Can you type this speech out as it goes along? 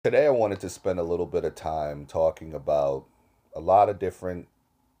Today, I wanted to spend a little bit of time talking about a lot of different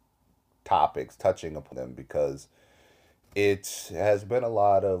topics, touching upon them, because it has been a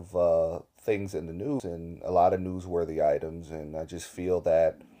lot of things in the news and a lot of newsworthy items. And I just feel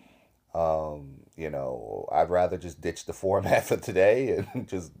that, I'd rather just ditch the format for today and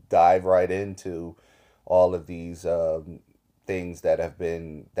just dive right into all of these things that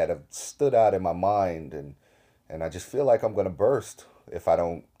have stood out in my mind. And I just feel like I'm going to burst if I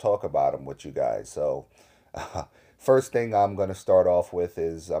don't talk about them with you guys. So, first thing I'm going to start off with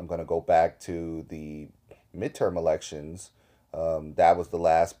is I'm going to go back to the midterm elections. That was the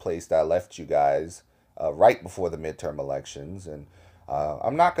last place that I left you guys, right before the midterm elections. And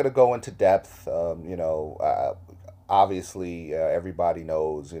I'm not going to go into depth. Obviously, everybody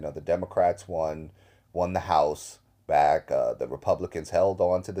knows, the Democrats won the House back. The Republicans held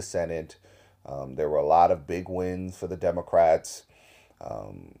on to the Senate. There were a lot of big wins for the Democrats.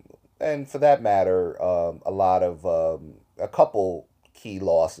 Um, and for that matter, a couple key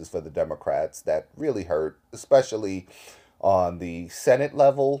losses for the Democrats that really hurt, especially on the Senate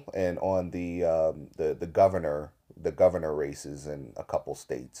level and on the governor races in a couple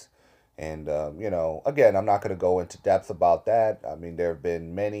states. And again, I'm not going to go into depth about that. I mean, there have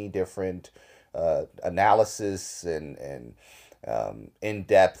been many different analysis and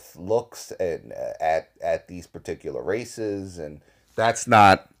in-depth looks at these particular races, and that's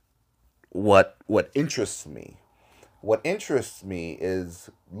not what interests me. What interests me is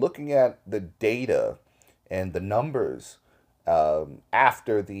looking at the data and the numbers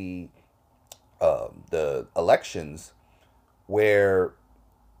after the elections, where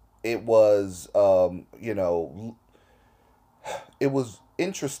it was it was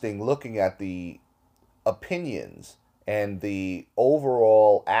interesting looking at the opinions and the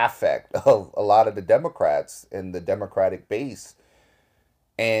overall affect of a lot of the Democrats in the Democratic base.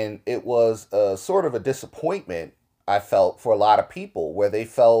 And it was a sort of a disappointment, I felt, for a lot of people, where they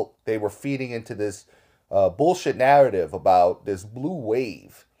felt they were feeding into this bullshit narrative about this blue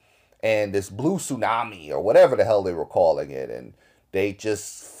wave and this blue tsunami or whatever the hell they were calling it. And they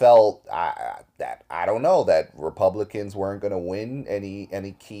just felt that, I don't know, that Republicans weren't going to win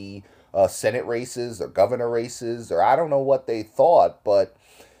any key Senate races or governor races, or I don't know what they thought. But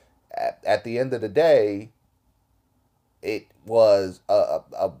at the end of the day, it was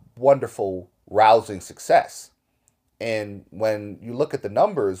a wonderful, rousing success. And when you look at the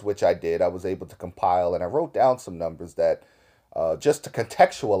numbers, which I did, I was able to compile and I wrote down some numbers that, just to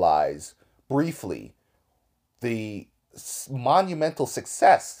contextualize briefly the monumental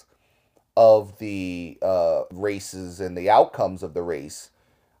success of the races and the outcomes of the race.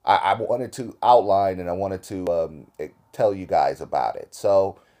 I wanted to outline and I wanted to tell you guys about it.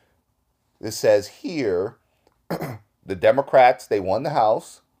 So this says here the Democrats, they won the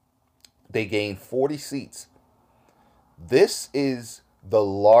House, they gained 40 seats. This is the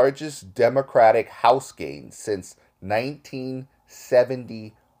largest Democratic House gain since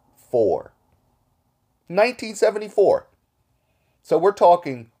 1974. 1974. So we're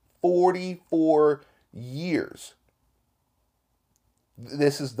talking 44 years.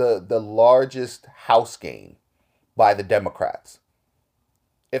 This is the largest House gain by the Democrats.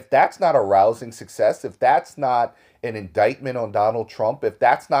 If that's not a rousing success, if that's not an indictment on Donald Trump, if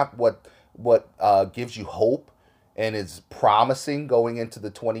that's not what gives you hope and is promising going into the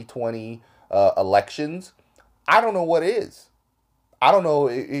 2020 elections, I don't know what is. I don't know,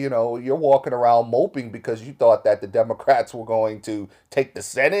 you're walking around moping because you thought that the Democrats were going to take the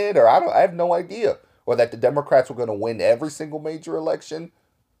Senate, or I have no idea, or that the Democrats were going to win every single major election.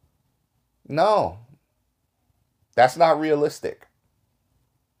 No, that's not realistic.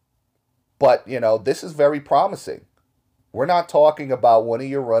 But, this is very promising. We're not talking about one of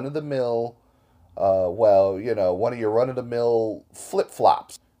your run of the mill, one of your run of the mill flip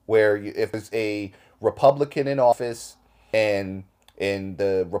flops, where if it's a Republican in office and in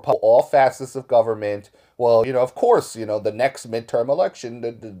the all facets of government, well, of course, the next midterm election,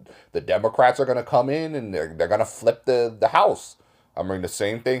 the Democrats are going to come in and they're going to flip the House. I mean, the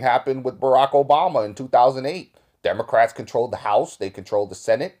same thing happened with Barack Obama in 2008. Democrats controlled the House, they controlled the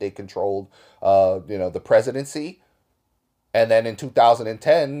Senate, they controlled, the presidency. And then in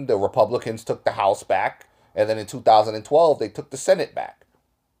 2010, the Republicans took the House back. And then in 2012, they took the Senate back.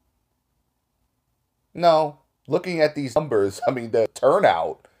 No, looking at these numbers, I mean, the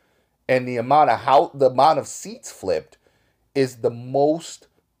turnout and the amount of seats flipped is the most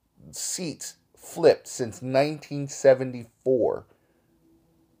seats flipped since 1974.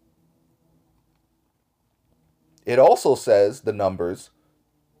 It also says, the numbers,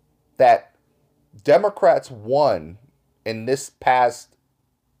 that Democrats won in this past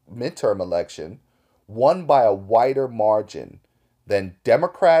midterm election won by a wider margin than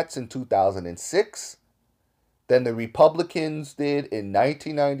Democrats in 2006, than the Republicans did in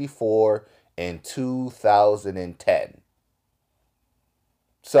 1994 and 2010.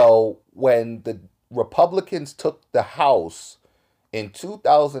 So when the Republicans took the House in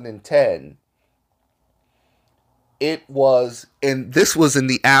 2010, this was in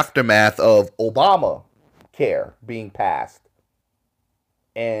the aftermath of Obamacare being passed.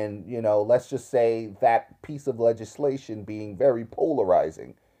 And, let's just say that piece of legislation being very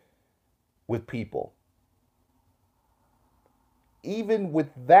polarizing with people. Even with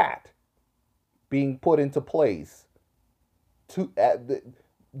that being put into place,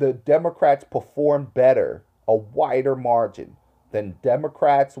 the Democrats performed better, a wider margin, than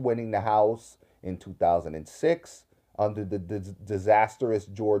Democrats winning the House in 2006 under the disastrous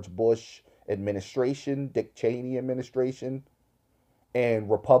George Bush administration, Dick Cheney administration,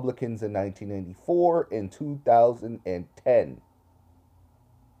 and Republicans in 1994 and 2010.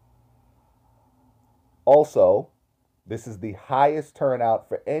 Also, this is the highest turnout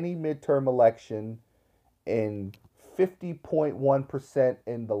for any midterm election in 50.1%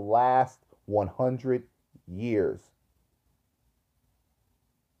 in the last 100 years.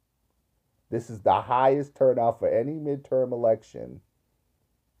 This is the highest turnout for any midterm election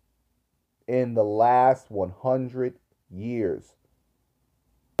in the last 100 years.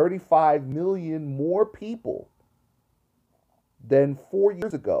 35 million more people than 4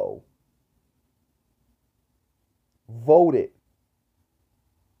 years ago voted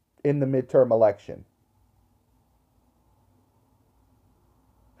in the midterm election.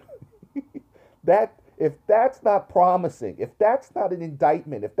 If that's not promising, if that's not an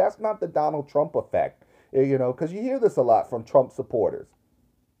indictment, if that's not the Donald Trump effect, because you hear this a lot from Trump supporters.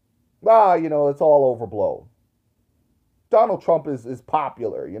 It's all overblown. Donald Trump is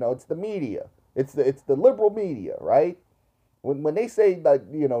popular. It's the media. It's the liberal media, right? When they say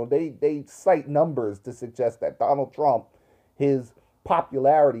that, they cite numbers to suggest that Donald Trump, his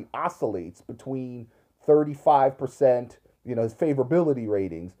popularity oscillates between 35%, his favorability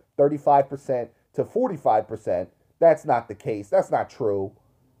ratings, 35% to 45%. That's not the case. That's not true.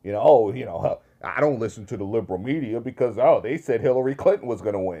 I don't listen to the liberal media because, they said Hillary Clinton was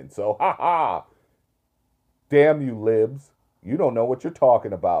going to win. So, ha ha. Damn you, libs. You don't know what you're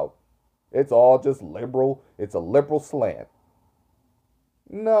talking about. It's all just liberal. It's a liberal slant.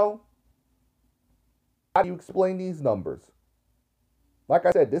 No. How do you explain these numbers? Like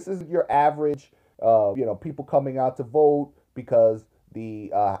I said, this is your average, people coming out to vote because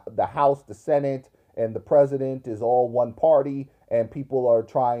the House, the Senate, and the president is all one party, and people are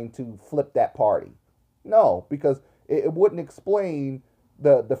trying to flip that party. No, because it wouldn't explain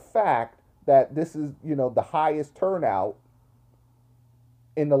the fact that this is, the highest turnout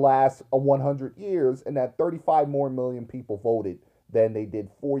in the last 100 years, and that 35 more million people voted than they did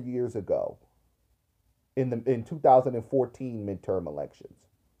 4 years ago in 2014 midterm elections.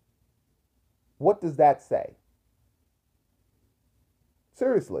 What does that say?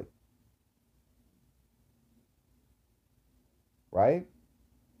 Seriously. Right?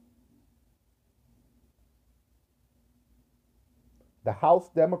 The House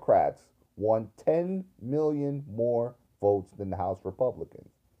Democrats won 10 million more votes than the House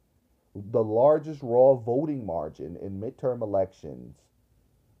Republicans. The largest raw voting margin in midterm elections.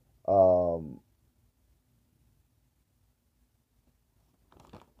 Let's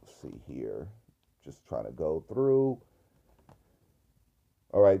see here. Just trying to go through.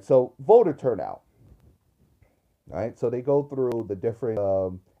 All right, so voter turnout. All right, so they go through the different,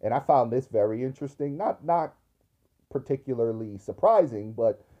 and I found this very interesting. Not particularly surprising,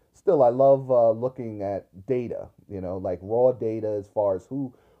 but still, I love looking at data. Like raw data as far as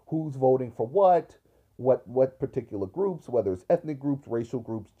who's voting for what particular groups, whether it's ethnic groups, racial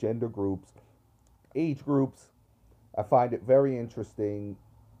groups, gender groups, age groups. I find it very interesting.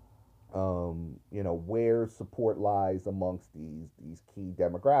 Where support lies amongst these key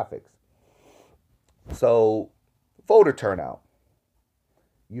demographics. So, voter turnout.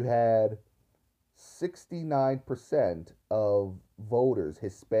 You had 69% of voters,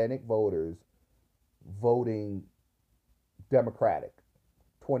 Hispanic voters, voting Democratic.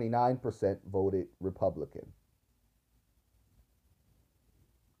 29% voted Republican.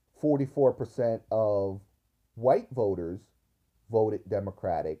 44% of white voters voted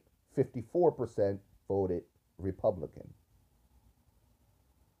Democratic. 54% voted Republican.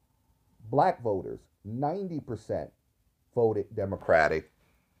 Black voters, 90% voted Democratic.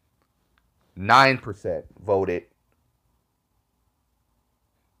 9% voted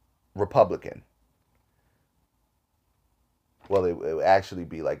Republican. well, it would actually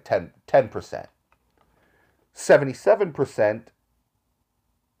be like 10%. 77%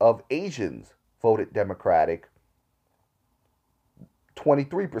 of Asians voted Democratic.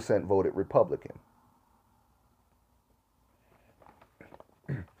 23% voted Republican.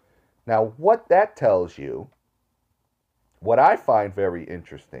 Now, what that tells you, what I find very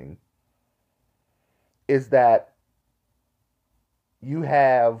interesting, is that you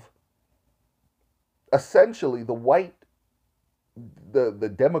have essentially the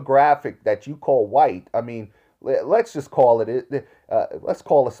demographic that you call white. I mean, let's just call it, let's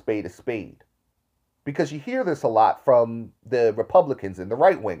call a spade a spade. Because you hear this a lot from the Republicans and the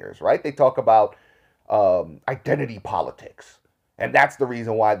right wingers, right? They talk about identity politics. And that's the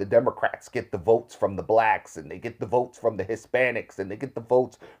reason why the Democrats get the votes from the blacks, and they get the votes from the Hispanics, and they get the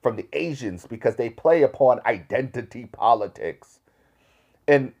votes from the Asians, because they play upon identity politics.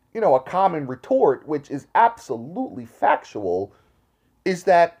 And, a common retort, which is absolutely factual, is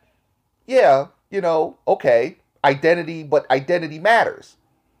that, yeah, okay, identity, but identity matters.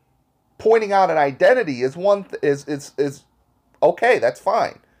 Pointing out an identity is is okay, that's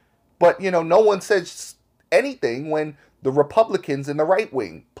fine. But, no one says anything when the Republicans in the right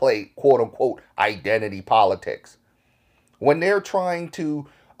wing play quote unquote identity politics. When they're trying to,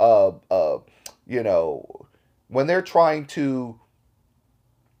 when they're trying to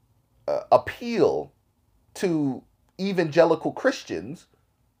appeal to evangelical Christians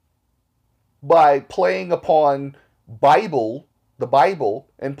by playing upon the Bible,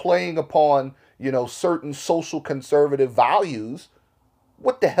 and playing upon, certain social conservative values,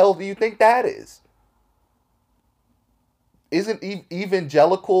 what the hell do you think that is? Isn't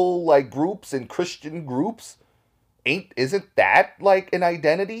evangelical like groups and Christian groups, isn't that like an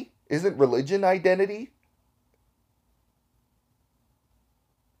identity? Isn't religion identity?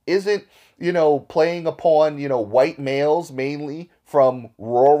 Isn't, playing upon, white males mainly from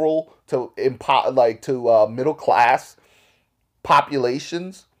rural to middle class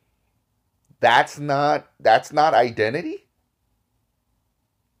populations? That's not identity?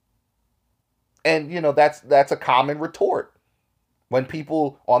 And that's a common retort when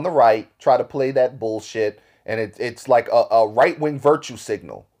people on the right try to play that bullshit, and it's like a right-wing virtue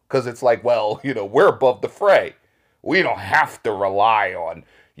signal, because it's like, well, we're above the fray. We don't have to rely on,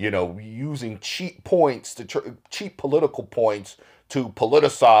 using cheap political points to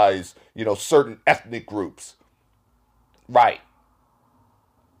politicize, certain ethnic groups. Right.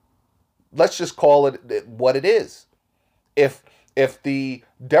 Let's just call it what it is. If the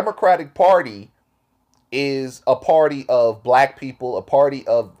Democratic Party is a party of black people, a party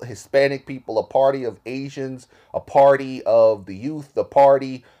of Hispanic people, a party of Asians, a party of the youth, a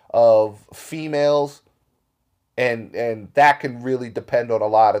party of females, and that can really depend on a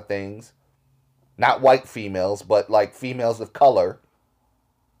lot of things. Not white females, but like females of color.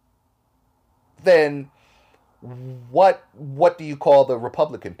 Then what do you call the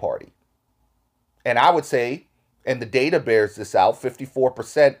Republican Party? And I would say, and the data bears this out,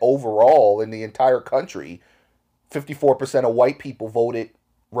 54% overall in the entire country, 54% of white people voted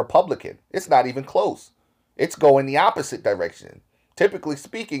Republican. It's not even close. It's going the opposite direction. Typically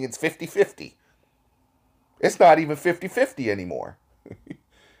speaking, it's 50-50. It's not even 50-50 anymore.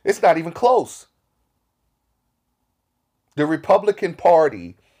 It's not even close. The Republican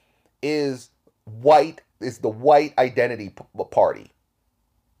Party is the white identity party.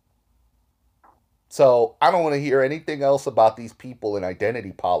 So I don't want to hear anything else about these people in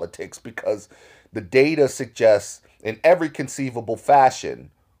identity politics, because the data suggests in every conceivable fashion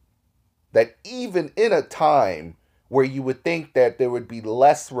that even in a time where you would think that there would be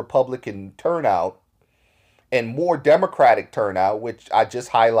less Republican turnout and more Democratic turnout, which I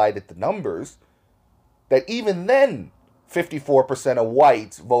just highlighted the numbers, that even then 54% of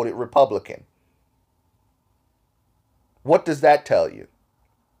whites voted Republican. What does that tell you?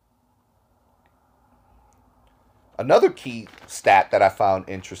 Another key stat that I found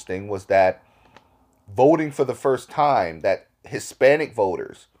interesting was that voting for the first time, that Hispanic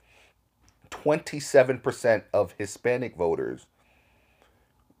voters, 27% of Hispanic voters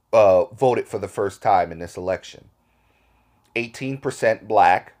voted for the first time in this election. 18%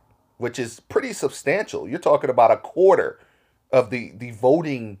 black, which is pretty substantial. You're talking about a quarter of the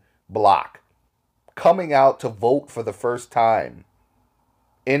voting bloc coming out to vote for the first time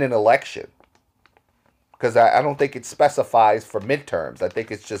in an election. Because I don't think it specifies for midterms. I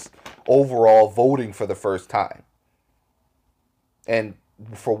think it's just overall voting for the first time. And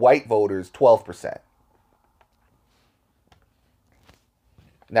for white voters, 12%.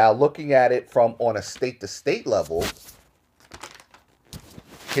 Now, looking at it from on a state-to-state level,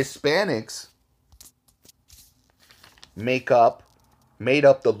 Hispanics make up made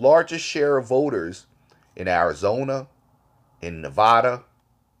up the largest share of voters in Arizona, in Nevada,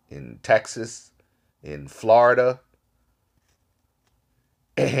 in Texas, in Florida,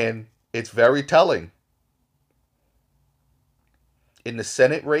 and it's very telling. In the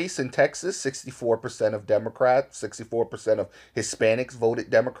Senate race in Texas, 64% of Democrats, 64% of Hispanics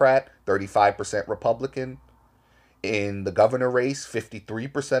voted Democrat, 35% Republican. In the governor race,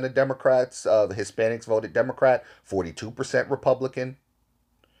 53% of Democrats, the Hispanics voted Democrat, 42% Republican.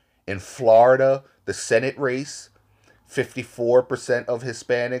 In Florida, the Senate race, 54% of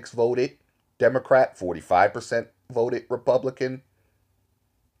Hispanics voted Democrat, 45% voted Republican.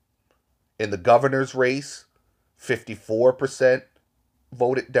 In the governor's race, 54%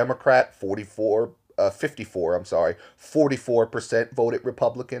 voted Democrat, 44% voted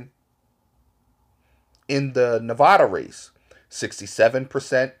Republican. In the Nevada race,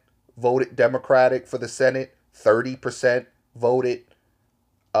 67% voted Democratic for the Senate, 30% voted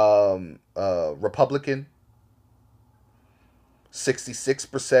Republican.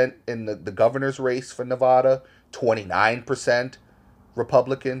 66% in the governor's race for Nevada, 29%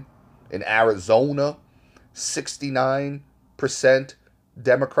 Republican. In Arizona, 69%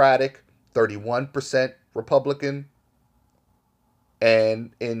 Democratic, 31% Republican.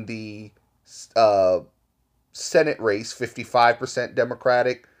 And in the uh, Senate race, 55%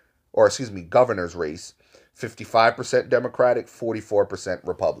 Democratic, or excuse me, governor's race, 55% Democratic, 44%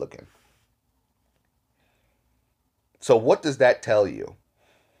 Republican. So, what does that tell you?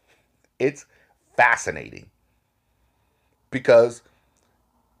 It's fascinating because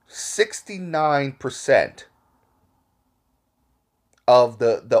 69% of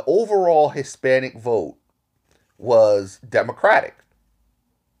the overall Hispanic vote was Democratic.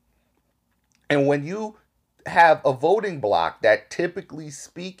 And when you have a voting block that, typically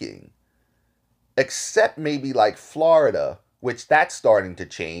speaking, except maybe like Florida, which that's starting to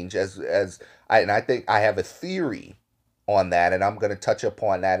change and I think I have a theory on that, and I'm going to touch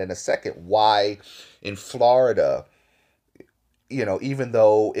upon that in a second. Why in Florida, even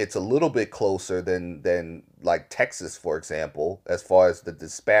though it's a little bit closer than like Texas, for example, as far as the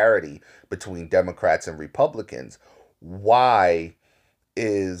disparity between Democrats and Republicans, why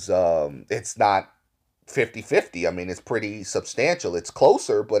is it's not 50-50? I mean, it's pretty substantial. It's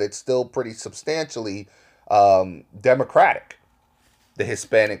closer, but it's still pretty substantially Democratic, the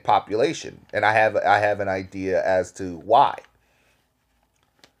Hispanic population. And I have an idea as to why.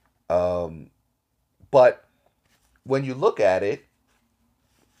 But when you look at it,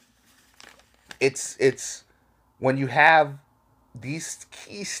 it's when you have these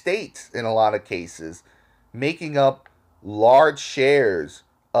key states in a lot of cases making up large shares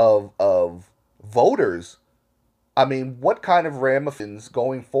of voters. I mean, what kind of ramifications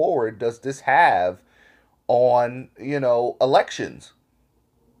going forward does this have on, elections?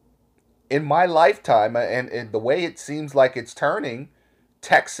 In my lifetime, and the way it seems like it's turning,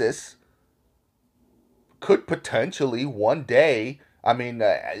 Texas could potentially one day, I mean,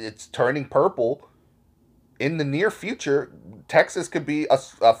 it's turning purple. In the near future, Texas could be a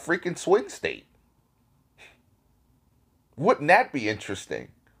freaking swing state. Wouldn't that be interesting?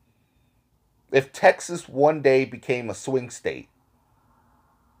 If Texas one day became a swing state,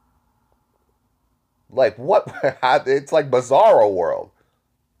 like what? It's like Bizarro World.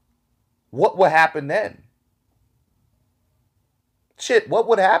 What would happen then? Shit, what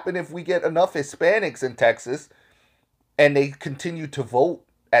would happen if we get enough Hispanics in Texas and they continue to vote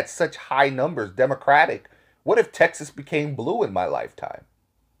at such high numbers, Democratic? What if Texas became blue in my lifetime?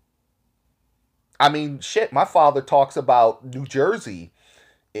 I mean, shit, my father talks about New Jersey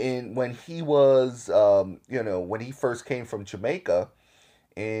in when he was, when he first came from Jamaica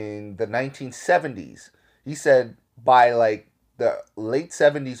in the 1970s. He said by like the late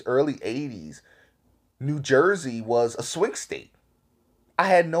 70s, early 80s, New Jersey was a swing state. I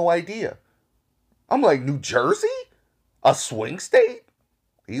had no idea. I'm like, New Jersey? A swing state?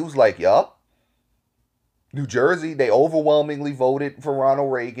 He was like, yup. New Jersey, they overwhelmingly voted for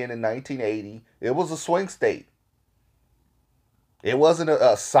Ronald Reagan in 1980. It was a swing state. It wasn't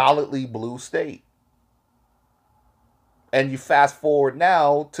a solidly blue state. And you fast forward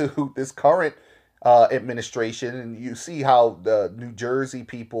now to this current administration, and you see how the New Jersey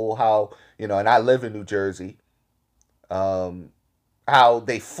people, how, and I live in New Jersey, um, how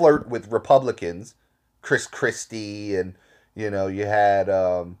they flirt with Republicans, Chris Christie, and you had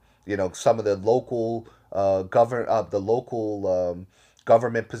some of the local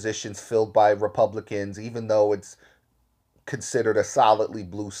government positions filled by Republicans, even though it's considered a solidly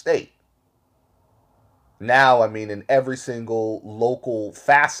blue state. Now, I mean, in every single local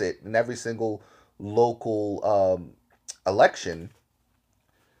facet, in every single local election,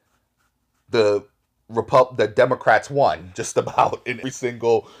 the the Democrats won just about in every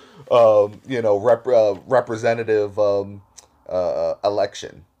single representative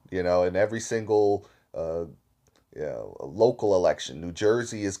election. In every single local election. New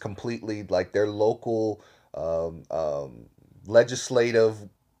Jersey is completely like their local legislative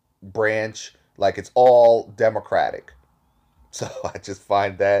branch, like it's all Democratic. So I just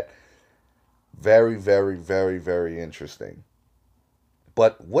find that very, very, very, very interesting.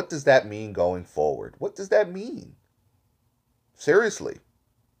 But what does that mean going forward? What does that mean? Seriously.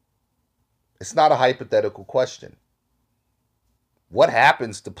 It's not a hypothetical question. What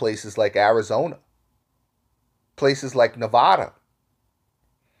happens to places like Arizona? Places like Nevada?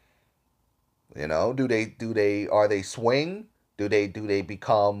 Are they swing? Do they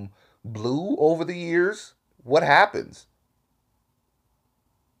become blue over the years? What happens?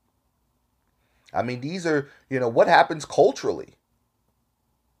 I mean, these are, what happens culturally,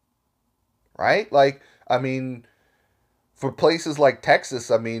 right? Like, I mean, for places like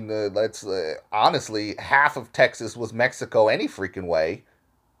Texas, I mean, let's honestly, half of Texas was Mexico any freaking way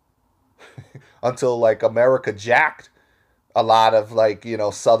until like America jacked a lot of like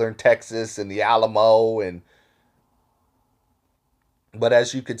southern Texas and the Alamo. And but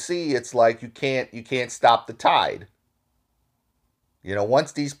as you could see, it's like you can't stop the tide.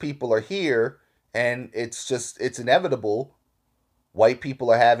 Once these people are here, and it's inevitable. White people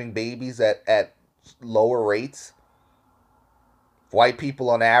are having babies at lower rates. White people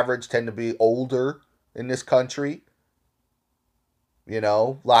on average tend to be older in this country. A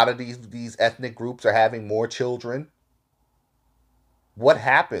lot of these ethnic groups are having more children. What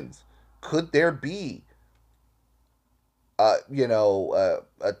happens? Could there be a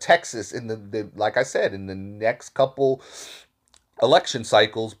Texas in the like I said, in the next couple election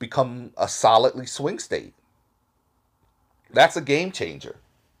cycles become a solidly swing state? That's a game changer.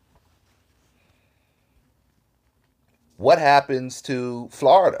 What happens to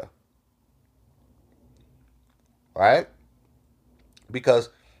Florida? Right? Because,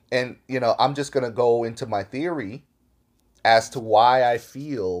 and I'm just going to go into my theory as to why I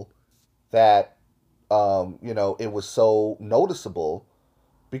feel that it was so noticeable,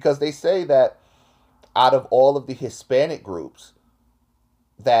 because they say that out of all of the Hispanic groups,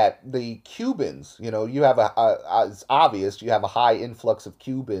 that the Cubans, you have it's obvious, you have a high influx of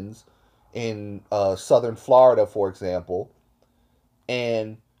Cubans in southern Florida, for example,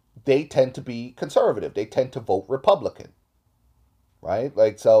 and they tend to be conservative. They tend to vote Republican, right?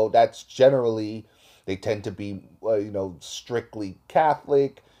 Like, so that's generally, they tend to be, strictly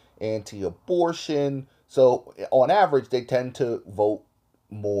Catholic, anti abortion. So on average, they tend to vote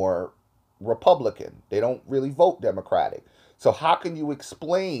more Republican. They don't really vote Democratic. So how can you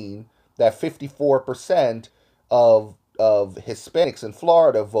explain that 54% of Hispanics in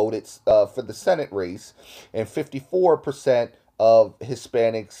Florida voted for the Senate race, and 54% of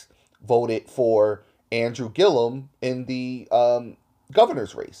Hispanics voted for Andrew Gillum in the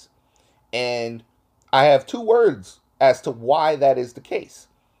governor's race? And I have two words as to why that is the case: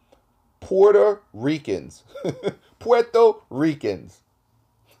 Puerto Ricans. Puerto Ricans.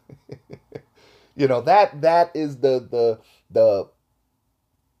 That is the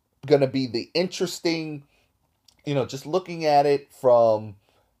gonna be the interesting, just looking at it from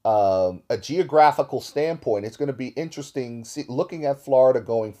a geographical standpoint. It's going to be interesting looking at Florida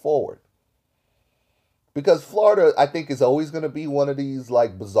going forward, because Florida, I think, is always going to be one of these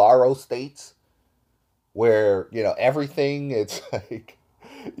like bizarro states where everything, it's like,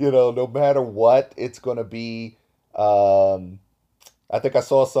 no matter what, it's going to be. I think I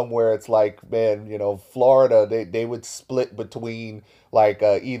saw somewhere it's like, man, Florida, they would split between like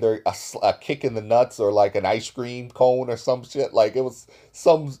either a kick in the nuts or like an ice cream cone or some shit. Like, it was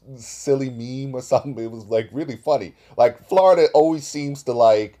some silly meme or something. It was like really funny. Like, Florida always seems to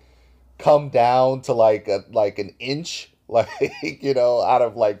like come down to like an inch, like, out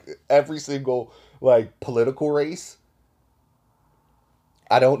of like every single like political race.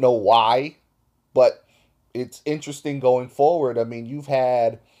 I don't know why, but it's interesting going forward. I mean, you've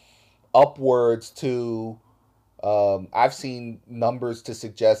had upwards to, I've seen numbers to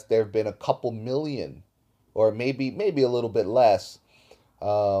suggest there have been a couple million, or maybe a little bit less,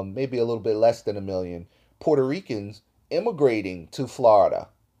 maybe a little bit less than a million Puerto Ricans immigrating to Florida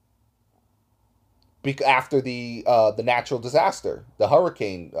after the natural disaster, the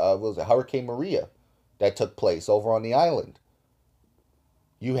hurricane, was it Hurricane Maria, that took place over on the island.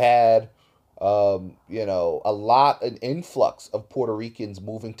 You had an influx of Puerto Ricans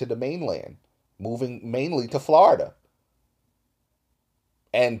moving to the mainland, moving mainly to Florida.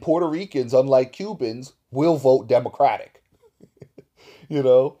 And Puerto Ricans, unlike Cubans, will vote Democratic. You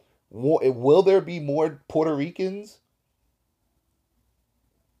know, will there be more Puerto Ricans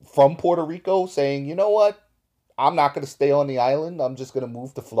from Puerto Rico saying, you know what, I'm not going to stay on the island. I'm just going to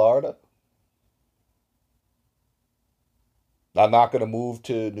move to Florida. I'm not going to move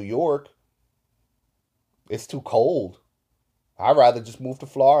to New York. It's too cold. I'd rather just move to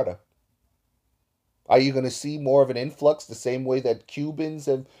Florida. Are you going to see more of an influx the same way that Cubans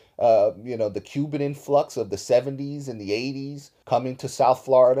have, the Cuban influx of the 70s and the 80s coming to South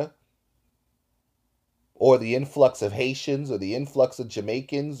Florida? Or the influx of Haitians or the influx of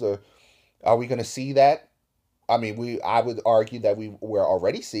Jamaicans? Or are we going to see that? I mean, I would argue that we're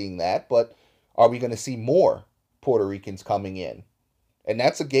already seeing that, but are we going to see more Puerto Ricans coming in? And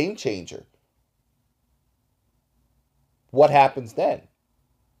that's a game changer. What happens then?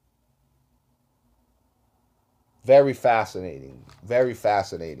 Very fascinating. Very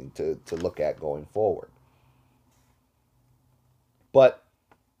fascinating to look at going forward. But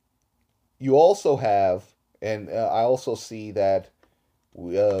you also have, and I also see that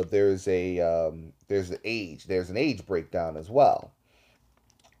there's an age breakdown as well,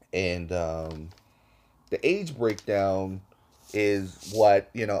 and the age breakdown is what,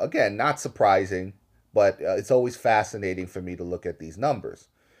 again, not surprising, but it's always fascinating for me to look at these numbers.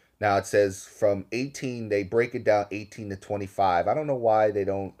 Now it says from 18, they break it down 18 to 25. I don't know why they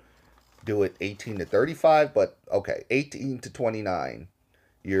don't do it 18 to 35, but okay, 18 to 29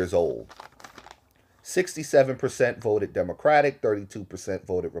 years old. 67% voted Democratic, 32%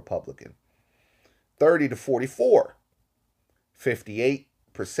 voted Republican. 30 to 44,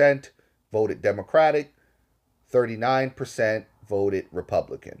 58% voted Democratic, 39% voted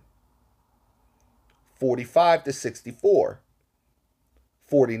Republican. 45 to 64,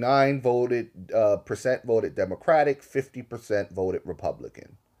 49 percent voted Democratic, 50% voted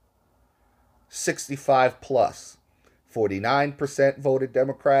Republican. 65 plus, 49% voted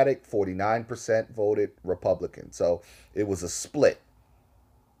Democratic, 49% voted Republican. So it was a split,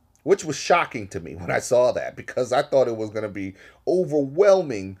 which was shocking to me when I saw that, because I thought it was going to be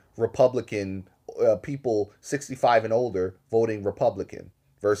overwhelming Republican people 65 and older voting Republican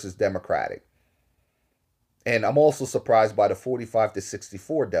versus Democratic. And I'm also surprised by the 45 to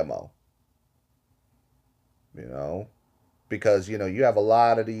 64 demo. Because, you have a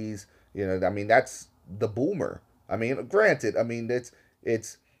lot of these, that's the boomer. I mean, granted,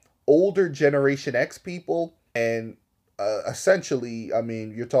 it's older Generation X people, and essentially,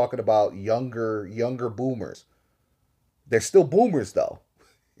 you're talking about younger boomers. They're still boomers though.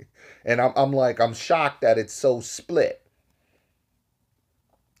 And I'm shocked that it's so split.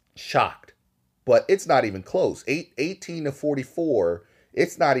 Shocked. But it's not even close. 18 to 44,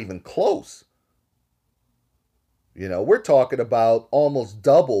 it's not even close. We're talking about almost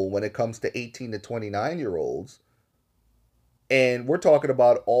double when it comes to 18 to 29-year-olds. And we're talking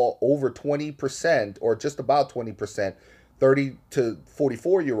about all over 20%, or just about 20%, 30 to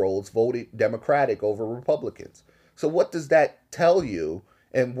 44-year-olds voted Democratic over Republicans. So what does that tell you?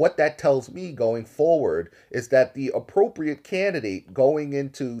 And what that tells me going forward is that the appropriate candidate going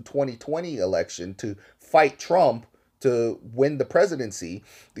into 2020 election to fight Trump to win the presidency,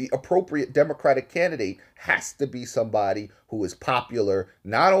 the appropriate Democratic candidate has to be somebody who is popular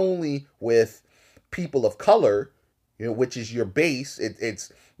not only with people of color, which is your base.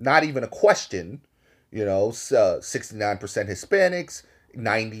 It's not even a question. 69% Hispanics,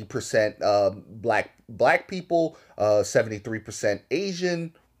 90% black people, 73%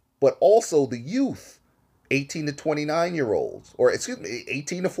 Asian, but also the youth, 18 to 29-year-olds, or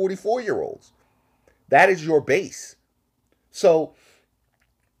 18 to 44-year-olds. That is your base. So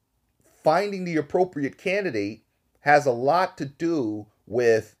finding the appropriate candidate has a lot to do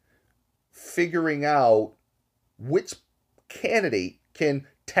with figuring out which candidate can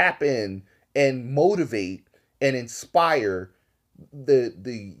tap in and motivate and inspire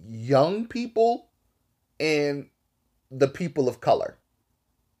the young people and the people of color.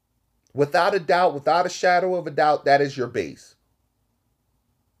 Without a doubt, without a shadow of a doubt, that is your base.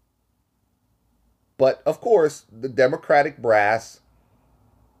 But of course, the Democratic brass,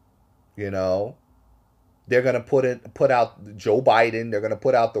 they're going to put out Joe Biden. They're going to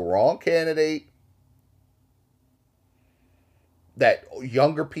put out the wrong candidate that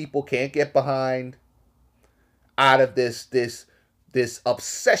younger people can't get behind, out of this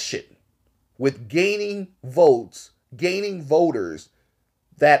obsession with gaining votes, gaining voters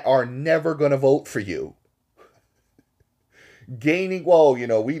that are never going to vote for you. Gaining,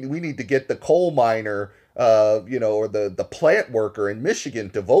 we need to get the coal miner, or the plant worker in Michigan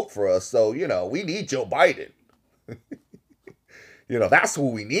to vote for us. So, we need Joe Biden. That's who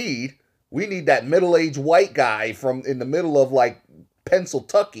we need. We need that middle-aged white guy from in the middle of like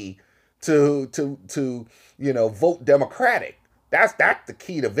Pennsylvania to vote Democratic. That's the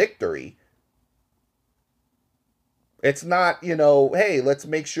key to victory. It's not, hey, let's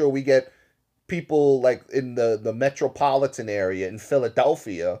make sure we get people like in the metropolitan area in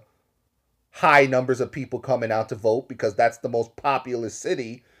Philadelphia, high numbers of people coming out to vote because that's the most populous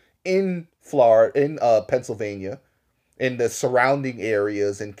city in Florida, in Pennsylvania, in the surrounding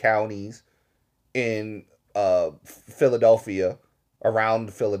areas and counties in Philadelphia,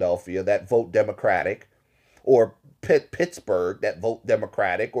 around Philadelphia that vote Democratic, or Pittsburgh that vote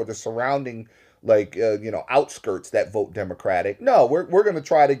Democratic, or the surrounding outskirts that vote Democratic. No, we're gonna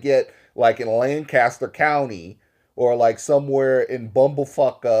try to get like in Lancaster County or like somewhere in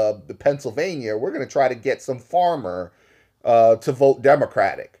Bumblefuck, Pennsylvania. We're gonna try to get some farmer to vote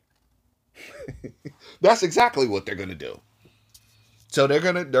Democratic. That's exactly what they're gonna do. So they're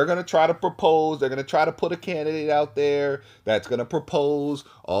gonna try to propose. They're gonna try to put a candidate out there that's gonna propose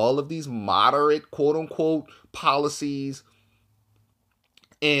all of these moderate, quote unquote, policies,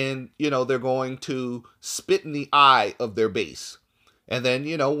 and they're going to spit in the eye of their base. And then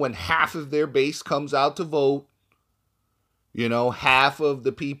when half of their base comes out to vote, half of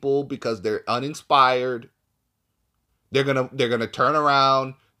the people, because they're uninspired, they're gonna turn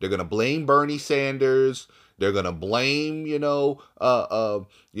around. They're gonna blame Bernie Sanders. They're gonna blame, the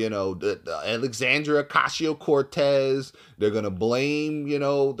Alexandria Ocasio-Cortez. They're gonna blame,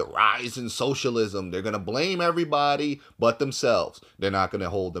 the rise in socialism. They're gonna blame everybody but themselves. They're not gonna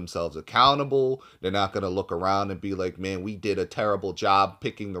hold themselves accountable. They're not gonna look around and be like, man, we did a terrible job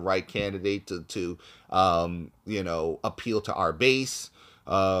picking the right candidate to appeal to our base.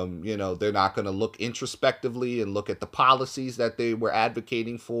 They're not going to look introspectively and look at the policies that they were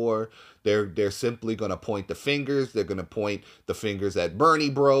advocating for. They're simply going to point the fingers. They're going to point the fingers at Bernie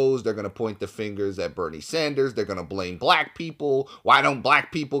bros. They're going to point the fingers at Bernie Sanders. They're going to blame black people. Why don't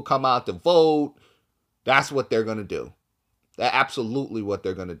black people come out to vote? That's what they're going to do. That's absolutely what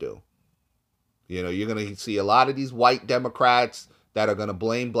they're going to do. You're going to see a lot of these white Democrats that are going to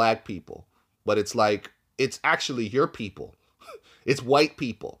blame black people. But it's like, it's actually your people. It's white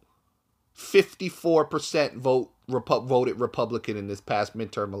people. 54% voted Republican in this past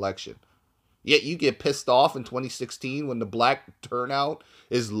midterm election. Yet you get pissed off in 2016 when the black turnout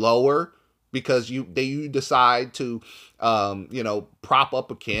is lower because you decide to prop up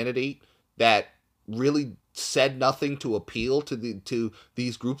a candidate that really said nothing to appeal to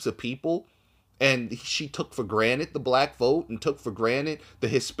these groups of people. And she took for granted the black vote, and took for granted the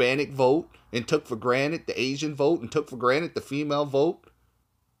Hispanic vote, and took for granted the Asian vote, and took for granted the female vote.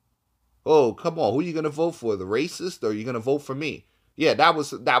 Oh, come on. Who are you going to vote for? The racist, or are you going to vote for me? Yeah, that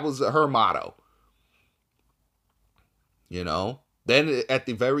was her motto. Then at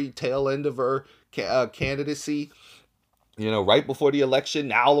the very tail end of her candidacy, right before the election,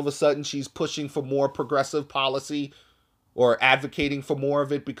 now all of a sudden she's pushing for more progressive policy, or advocating for more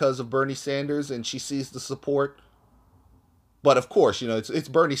of it because of Bernie Sanders, and she sees the support. But of course, it's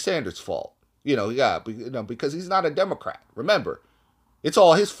Bernie Sanders' fault. Because he's not a Democrat. Remember, it's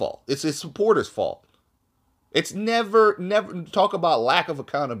all his fault. It's his supporters' fault. It's never talk about lack of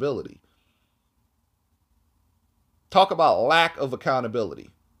accountability. Talk about lack of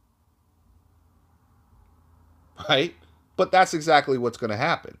accountability. Right? But that's exactly what's going to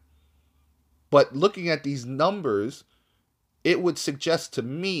happen. But looking at these numbers, it would suggest to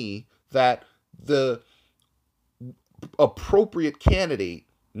me that the appropriate candidate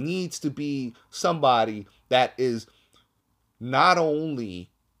needs to be somebody that is not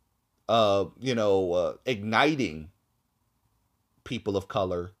only, igniting people of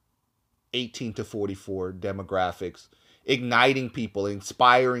color, 18 to 44 demographics, igniting people,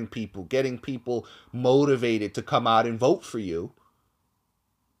 inspiring people, getting people motivated to come out and vote for you,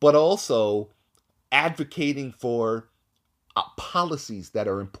 but also advocating for policies that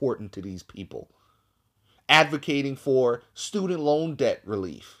are important to these people, advocating for student loan debt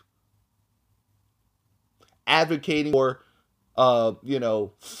relief, advocating for,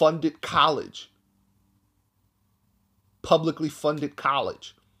 funded college, publicly funded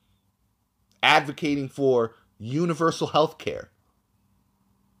college, advocating for universal health care,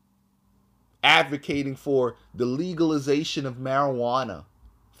 advocating for the legalization of marijuana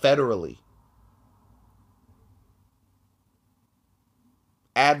federally,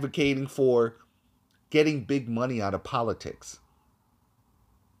 advocating for getting big money out of politics,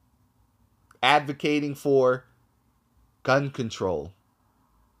 advocating for gun control,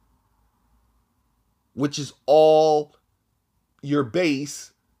 which is all your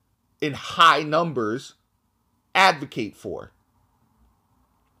base in high numbers advocate for.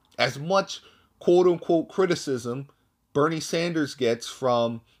 as much quote unquote criticism Bernie Sanders gets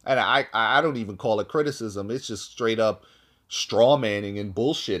from, and I don't even call it criticism, it's just straight up straw manning and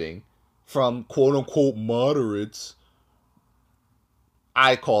bullshitting from quote unquote moderates.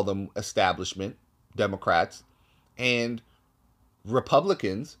 I call them establishment Democrats and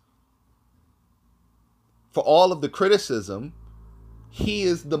Republicans. For all of the criticism, he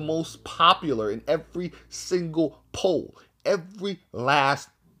is the most popular in every single poll, every last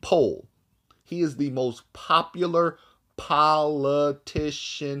poll. He is the most popular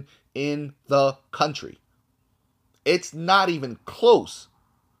politician in the country. It's not even close.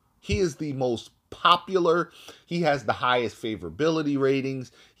 He is the most popular. He has the highest favorability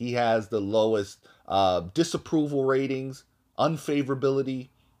ratings. He has the lowest disapproval ratings, unfavorability.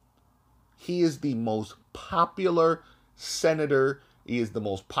 He is the most popular senator. He is the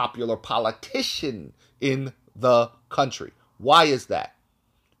most popular politician in the country. Why is that?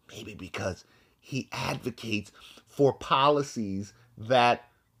 Maybe because he advocates for policies that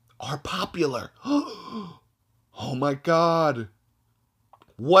are popular. Oh my God.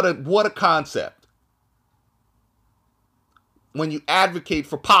 What a concept. When you advocate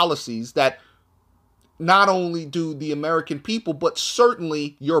for policies that not only do the American people, but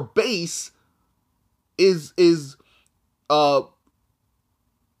certainly your base is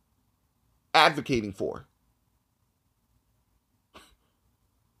advocating for.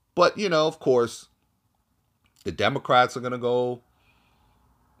 But, of course, the Democrats are going to go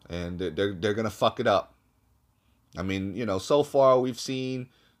and they're going to fuck it up. I mean, so far we've seen,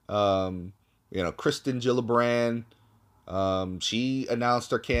 Kristen Gillibrand, she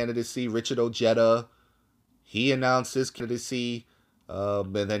announced her candidacy. Richard Ojeda, he announced his candidacy,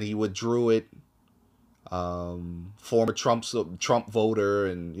 and then he withdrew it. Former Trump voter,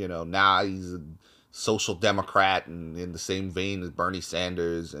 and now he's a social democrat, and in the same vein as Bernie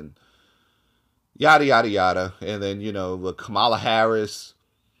Sanders, and yada yada yada. And then Kamala Harris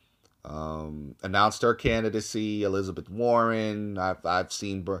announced her candidacy. Elizabeth Warren. I've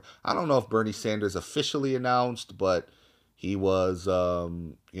seen. I don't know if Bernie Sanders officially announced, but he was.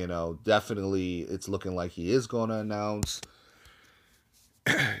 Definitely, it's looking like he is going to announce.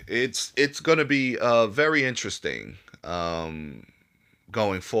 It's going to be very interesting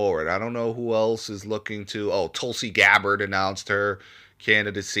going forward. I don't know who else is looking to. Oh, Tulsi Gabbard announced her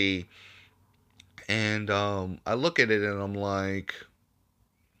candidacy, and I look at it and I'm like,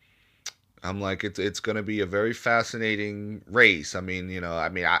 it's going to be a very fascinating race. I mean,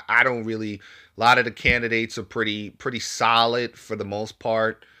 I don't really. A lot of the candidates are pretty solid for the most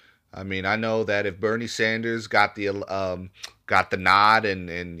part. I mean, I know that if Bernie Sanders got the nod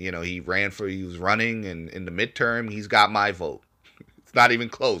and he was running and in the midterm, he's got my vote. It's not even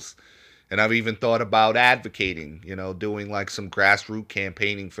close. And I've even thought about advocating, doing like some grassroots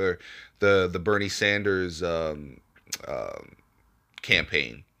campaigning for the Bernie Sanders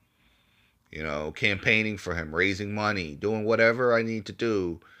campaign. Campaigning for him, raising money, doing whatever I need to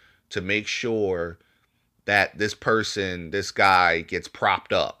do to make sure that this guy gets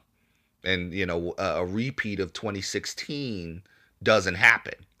propped up. And, a repeat of 2016 doesn't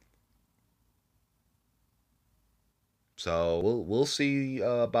happen. So we'll see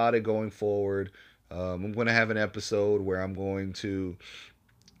about it going forward. I'm going to have an episode where I'm going to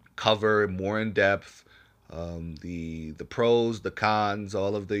cover more in depth the pros, the cons,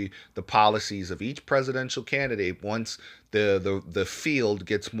 all of the policies of each presidential candidate once the field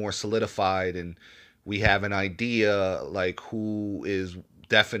gets more solidified and we have an idea like who is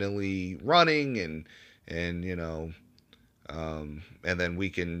definitely running and then we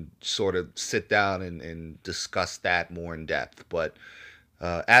can sort of sit down and discuss that more in depth. But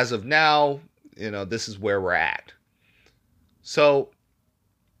as of now, this is where we're at. So,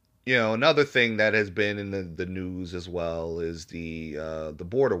 another thing that has been in the news as well is the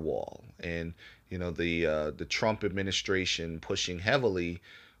border wall and the Trump administration pushing heavily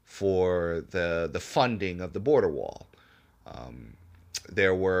for the funding of the border wall.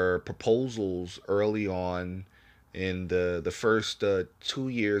 There were proposals early on in the first 2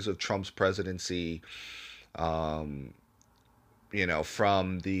 years of Trump's presidency, from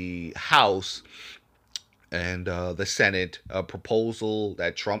the House and the Senate, a proposal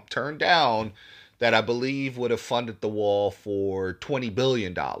that Trump turned down that I believe would have funded the wall for $20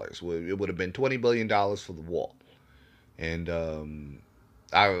 billion. It would have been $20 billion for the wall. And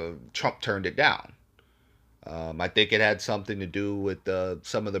Trump turned it down. I think it had something to do with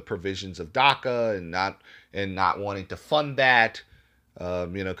some of the provisions of DACA and not wanting to fund that.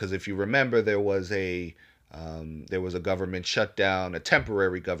 Because if you remember, there was a government shutdown, a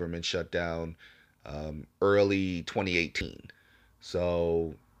temporary government shutdown, early 2018.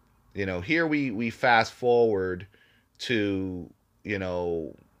 So Here we fast forward to, you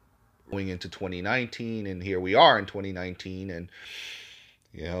know, going into 2019, and here we are in 2019, and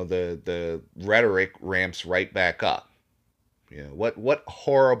the rhetoric ramps right back up. What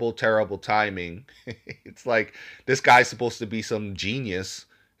horrible, terrible timing. It's like this guy's supposed to be some genius,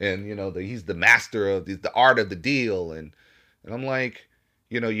 and he's the master of the art of the deal, and I'm like,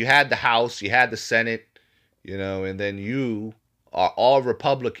 you had the House, you had the Senate, and then you are all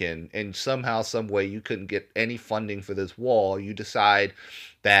Republican, and somehow, some way, you couldn't get any funding for this wall. You decide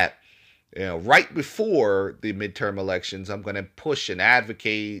that, right before the midterm elections, I'm going to push and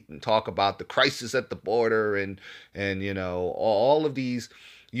advocate and talk about the crisis at the border, and all of these,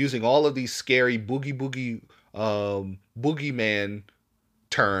 using all of these scary boogeyman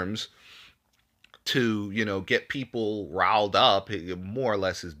terms to get people riled up, more or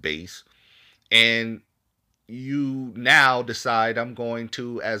less his base. And you now decide, I'm going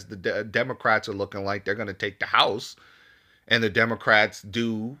to, as the Democrats are looking like they're going to take the House, and the Democrats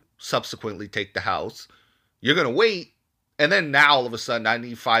do subsequently take the House, you're going to wait. And then now all of a sudden, I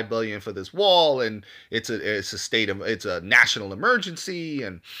need $5 billion for this wall, and it's a national emergency,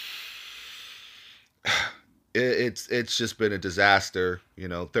 and it's just been a disaster.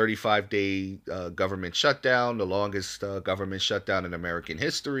 35-day government shutdown, the longest government shutdown in American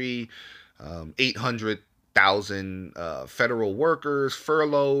history. 800,000 federal workers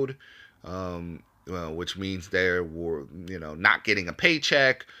furloughed, which means they were, not getting a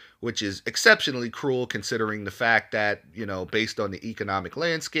paycheck, which is exceptionally cruel considering the fact that, based on the economic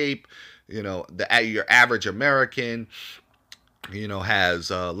landscape, your average American, has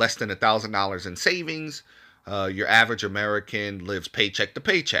less than $1,000 in savings. Your average American lives paycheck to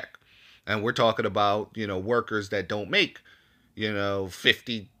paycheck. And we're talking about, workers that don't make,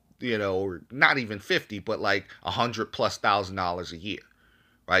 50, or not even 50, but like $100,000+ a year,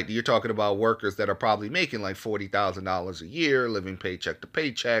 right? You're talking about workers that are probably making like $40,000 a year, living paycheck to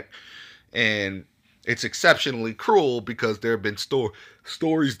paycheck. And it's exceptionally cruel because there have been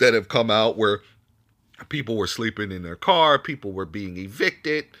stories that have come out where people were sleeping in their car, people were being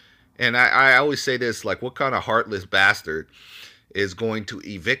evicted. And I always say this, like, what kind of heartless bastard is going to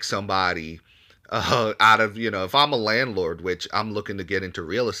evict somebody out of, if I'm a landlord, which I'm looking to get into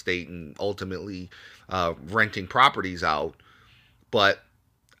real estate and ultimately renting properties out. But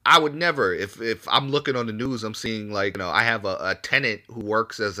I would never, if I'm looking on the news, I'm seeing like, I have a tenant who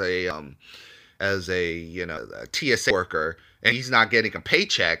works as a TSA worker, and he's not getting a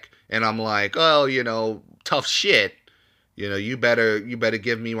paycheck. And I'm like, oh, tough shit. You better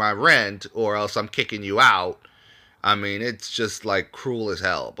give me my rent or else I'm kicking you out. I mean, it's just like cruel as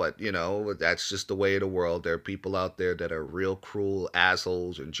hell. But, that's just the way of the world. There are people out there that are real cruel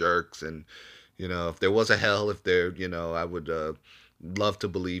assholes and jerks. And, if there was a hell, I would love to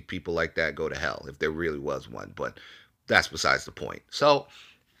believe people like that go to hell if there really was one. But that's besides the point. So,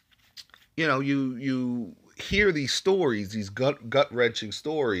 you hear these stories, these gut-wrenching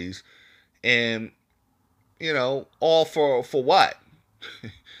stories, and, all for what?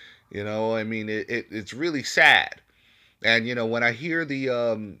 I mean, it's really sad. And when I hear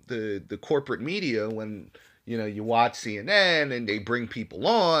the corporate media, when you watch CNN and they bring people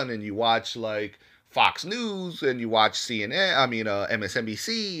on, and you watch like Fox News and you watch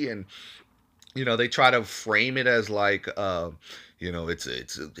MSNBC, and they try to frame it as like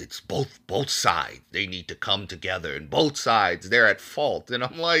it's both sides, they need to come together, and both sides, they're at fault. And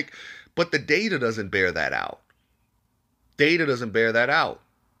I'm like, but the data doesn't bear that out. Data doesn't bear that out.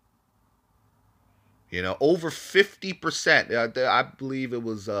 Over 50%, I believe it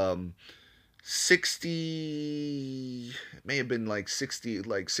was 60, it may have been like 60,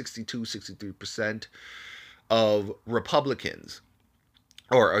 like 62, 63% of Republicans,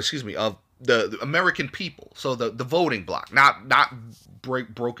 or excuse me, of the American people. So the voting bloc, not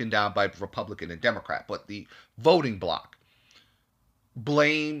broken down by Republican and Democrat, but the voting bloc,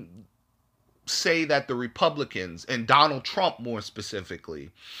 say that the Republicans, and Donald Trump more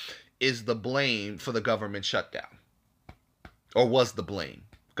specifically, is the blame for the government shutdown, or was the blame.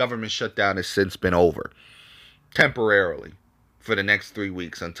 Government shutdown has since been over, temporarily, for the next 3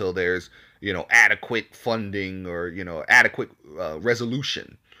 weeks until there's, adequate funding, or, adequate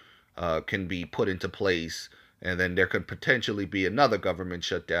resolution can be put into place. And then there could potentially be another government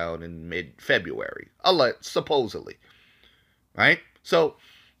shutdown in mid-February, supposedly, right? So,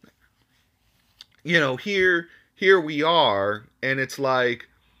 here we are, and it's like,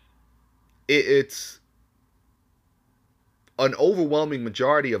 it's an overwhelming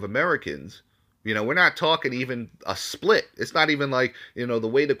majority of Americans. We're not talking even a split. It's not even like, the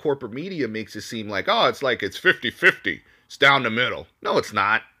way the corporate media makes it seem like, oh, it's like it's 50-50. It's down the middle. No, it's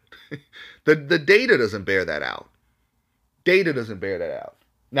not. The data doesn't bear that out. Data doesn't bear that out.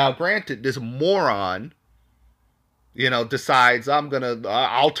 Now, granted, this moron, decides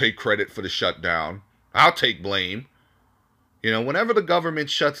I'll take credit for the shutdown. I'll take blame. Whenever the government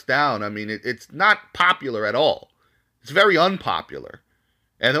shuts down, I mean, it's not popular at all. It's very unpopular.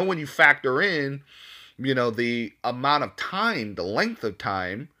 And then when you factor in, the amount of time, the length of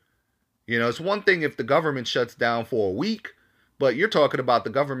time, it's one thing if the government shuts down for a week, but you're talking about the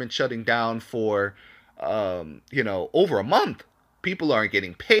government shutting down for, over a month. People aren't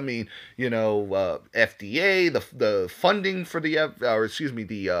getting paid. I mean, FDA, the funding for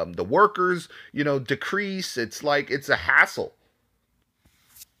the workers, decrease. It's like it's a hassle.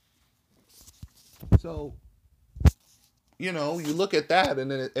 So, you look at that,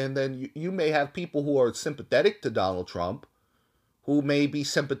 and then you may have people who are sympathetic to Donald Trump, who may be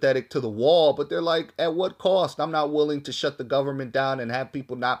sympathetic to the wall, but they're like, at what cost? I'm not willing to shut the government down and have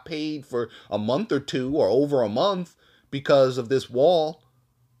people not paid for a month or two or over a month because of this wall.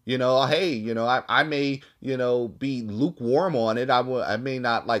 Hey, I may, be lukewarm on it. I may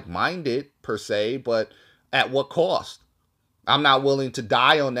not like mind it per se, but at what cost? I'm not willing to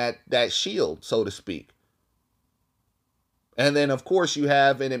die on that shield, so to speak. And then, of course, you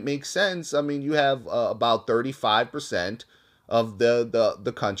have, and it makes sense, I mean, you have about 35% of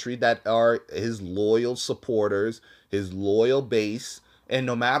the country that are his loyal supporters, his loyal base, and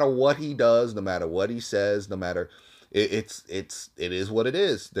no matter what he does, no matter what he says, no matter it is what it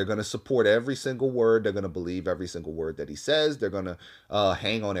is. They're going to support every single word. They're going to believe every single word that he says. They're going to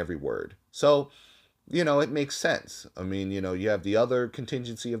hang on every word. So, it makes sense. I mean, you have the other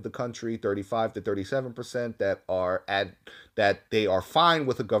contingency of the country, 35 to 37%, that they are fine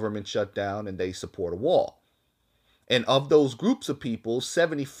with a government shutdown and they support a wall. And of those groups of people,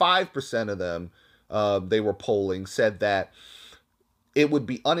 75% of them, they were polling, said that it would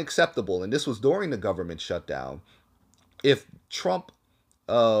be unacceptable, and this was during the government shutdown, if Trump,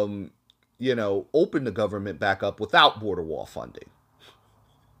 opened the government back up without border wall funding.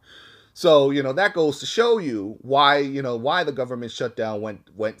 So, that goes to show you why the government shutdown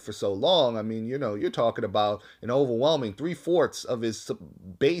went for so long. I mean, you're talking about an overwhelming 3/4 of his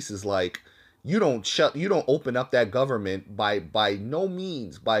base is like, you don't open up that government by no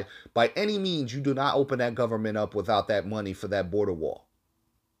means, by any means, you do not open that government up without that money for that border wall.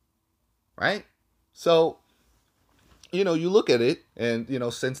 Right? So, you look at it, and,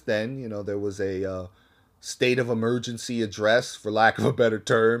 since then, there was a state of emergency address, for lack of a better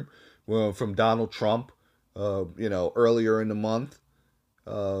term, from Donald Trump, earlier in the month,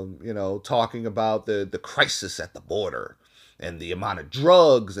 talking about the crisis at the border and the amount of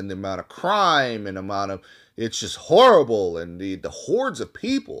drugs and the amount of crime and it's just horrible, and the hordes of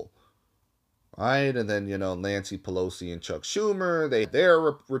people, right? And then, Nancy Pelosi and Chuck Schumer, their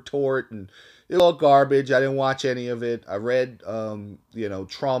retort, and it was all garbage. I didn't watch any of it. I read,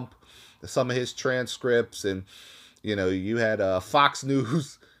 Trump, some of his transcripts, and, you had Fox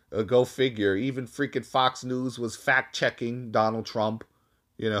News. Go figure. Even freaking Fox News was fact-checking Donald Trump,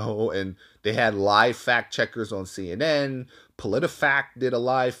 and they had live fact-checkers on CNN. PolitiFact did a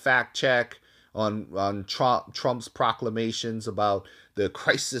live fact-check on Trump's proclamations about the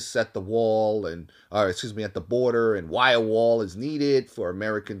crisis at the wall at the border, and why a wall is needed for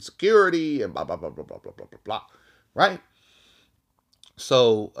American security, and blah, blah, blah, blah, blah, blah, blah, blah, blah. Right?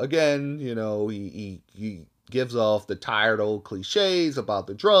 So, again, he gives off the tired old cliches about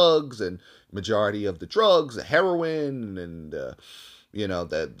the drugs, and majority of the drugs, the heroin, and a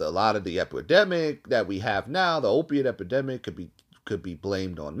lot of the epidemic that we have now, the opiate epidemic, could be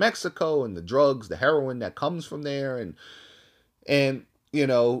blamed on Mexico, and the drugs, the heroin that comes from there, and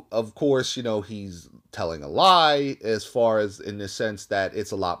of course, he's telling a lie as far as in the sense that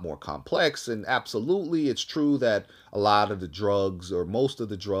it's a lot more complex. And absolutely, it's true that a lot of the drugs, or most of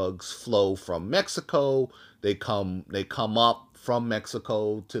the drugs, flow from Mexico. They come up from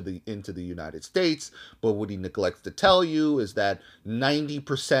Mexico into the United States. But what he neglects to tell you is that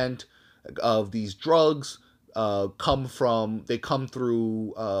 90% of these drugs come through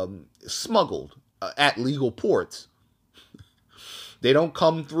smuggled at legal ports. They don't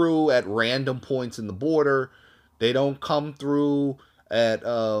come through at random points in the border. They don't come through at,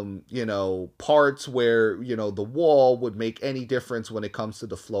 parts where, the wall would make any difference when it comes to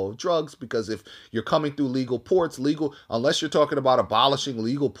the flow of drugs. Because if you're coming through legal ports, unless you're talking about abolishing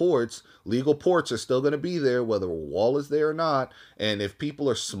legal ports are still going to be there, whether a wall is there or not. And if people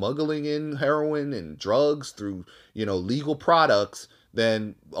are smuggling in heroin and drugs through, legal products,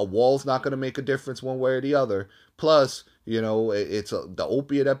 then a wall's not going to make a difference one way or the other. Plus, the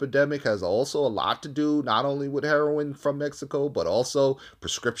opiate epidemic has also a lot to do not only with heroin from Mexico, but also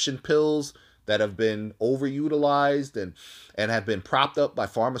prescription pills that have been overutilized and have been propped up by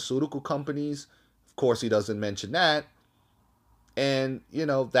pharmaceutical companies. Of course, he doesn't mention that. And,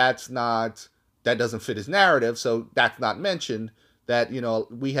 that doesn't fit his narrative, so that's not mentioned. That,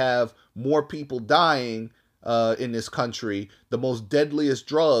 we have more people dying in this country. The most deadliest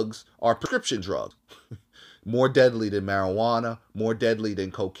drugs are prescription drugs. More deadly than marijuana, more deadly than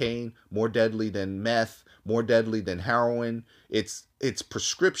cocaine, more deadly than meth, more deadly than heroin. It's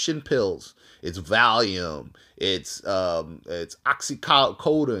prescription pills. It's Valium. It's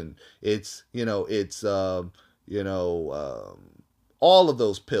oxycodone. It's all of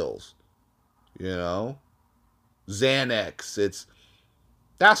those pills. Xanax.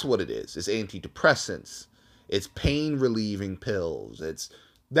 That's what it is. It's antidepressants. It's pain relieving pills.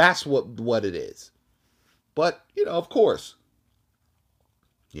 That's what it is. But, of course,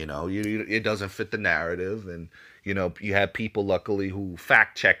 it doesn't fit the narrative. And, you have people, luckily, who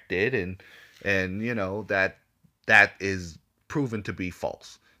fact checked it. And that is proven to be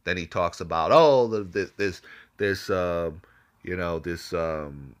false. Then he talks about,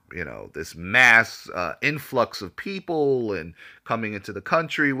 this mass influx of people and coming into the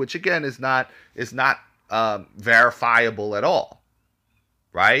country, which, again, is not verifiable at all.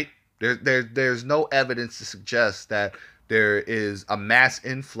 Right? There's no evidence to suggest that there is a mass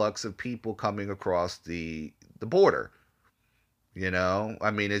influx of people coming across the border.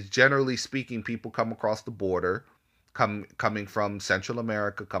 It's generally speaking, people come across the border, coming from Central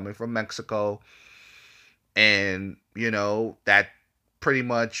America, coming from Mexico, and that pretty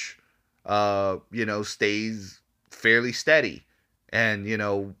much stays fairly steady. And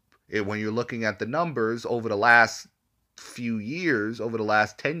when you're looking at the numbers over the last few years, over the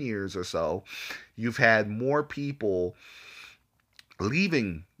last 10 years or so, you've had more people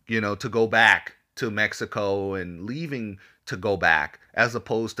leaving, to go back to Mexico and leaving to go back as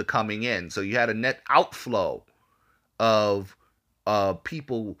opposed to coming in. So you had a net outflow of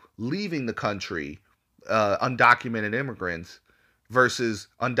people leaving the country, undocumented immigrants, versus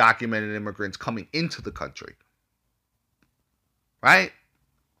undocumented immigrants coming into the country. Right?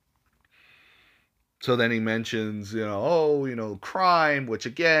 So then he mentions, crime, which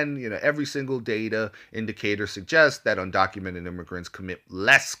again, every single data indicator suggests that undocumented immigrants commit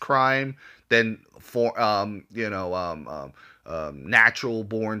less crime than natural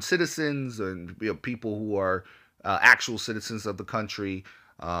born citizens and people who are actual citizens of the country.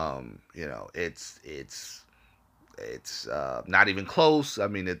 It's not even close.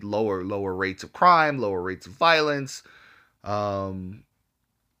 It lower rates of crime, lower rates of violence.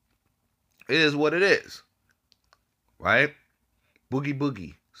 It is what it is, right?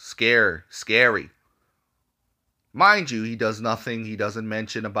 Boogie, scary. Mind you, he does nothing. He doesn't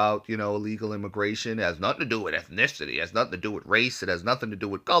mention about, illegal immigration. It has nothing to do with ethnicity. It has nothing to do with race. It has nothing to do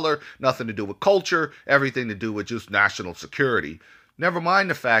with color, nothing to do with culture, everything to do with just national security. Never mind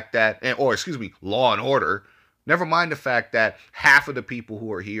the fact that, law and order. Never mind the fact that half of the people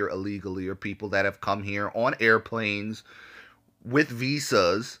who are here illegally are people that have come here on airplanes with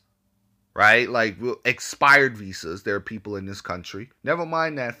visas, right? Like expired visas. There are people in this country. Never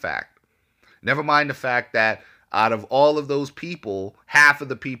mind that fact. Never mind the fact that out of all of those people, half of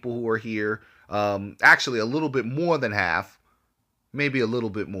the people who are here, actually a little bit more than half, maybe a little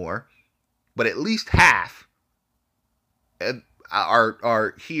bit more, but at least half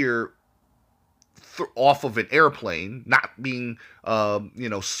are here off of an airplane, not being,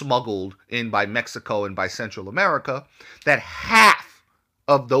 smuggled in by Mexico and by Central America, that half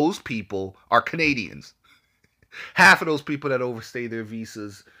of those people are Canadians. Half of those people that overstay their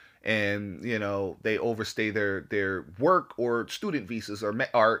visas and, they overstay their work or student visas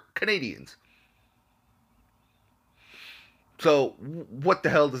are Canadians. So what the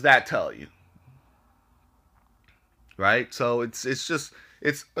hell does that tell you? Right? So it's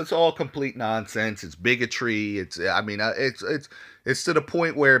all complete nonsense. It's bigotry. It's to the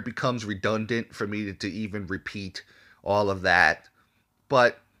point where it becomes redundant for me to even repeat all of that.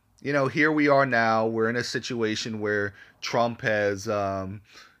 But, here we are now. We're in a situation where Trump has,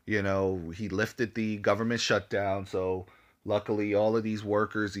 he lifted the government shutdown. So luckily, all of these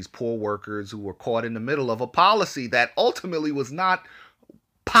workers, these poor workers who were caught in the middle of a policy that ultimately was not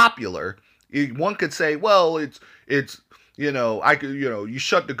popular. One could say, well, you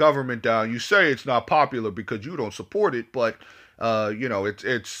shut the government down. You say it's not popular because you don't support it, but,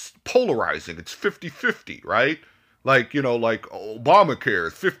 it's polarizing. It's 50-50, right? Like Obamacare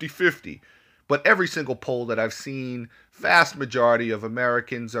is 50-50. But every single poll that I've seen, vast majority of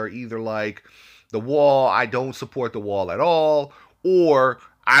Americans are either like, the wall, I don't support the wall at all, or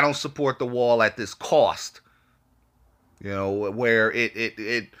I don't support the wall at this cost. Where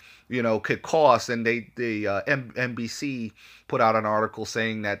it could cost. And NBC put out an article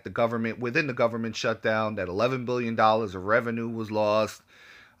saying that within the government shutdown, that $11 billion of revenue was lost.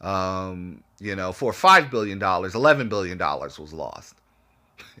 For $5 billion, $11 billion was lost.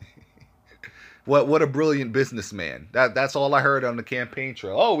 What a brilliant businessman. That's all I heard on the campaign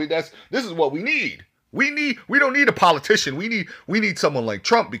trail. Oh, this is what we need. We don't need a politician. We need someone like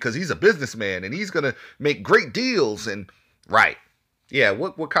Trump because he's a businessman and he's gonna make great deals. And right, yeah.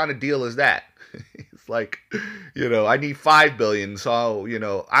 What kind of deal is that? It's like, I need $5 billion,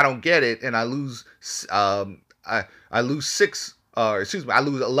 so I don't get it, and I lose I lose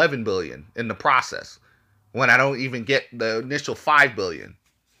 $11 billion in the process when I don't even get the initial $5 billion.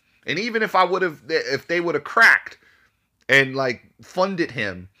 And even if they would have cracked and like funded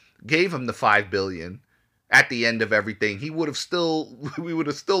him, gave him the $5 billion at the end of everything, we would have still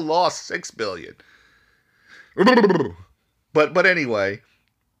lost $6 billion. But anyway,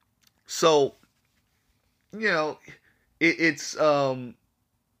 so it's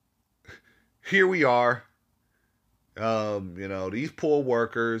here we are. These poor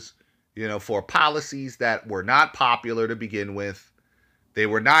workers, for policies that were not popular to begin with. They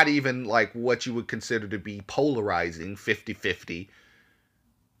were not even like what you would consider to be polarizing, 50-50.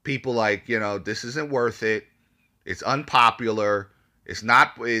 People like, this isn't worth it. It's unpopular.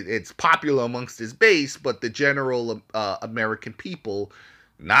 It's popular amongst his base, but the general American people,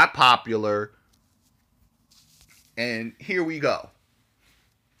 not popular. And here we go.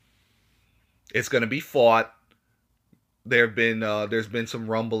 It's going to be fought. There's been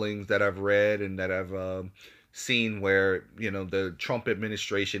some rumblings that I've read and that I've seen where, the Trump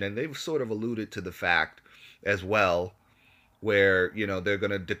administration, and they've sort of alluded to the fact as well, where, they're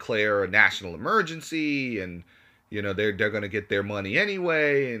going to declare a national emergency and, they're going to get their money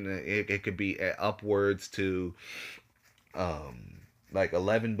anyway. And it could be upwards to like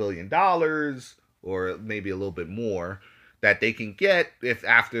 $11 billion or maybe a little bit more that they can get if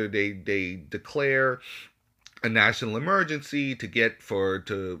after they declare a national emergency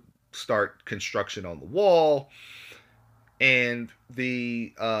to start construction on the wall. And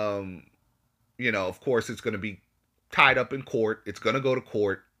of course it's going to be tied up in court. It's going to go to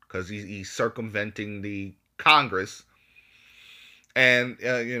court because he's circumventing the Congress. And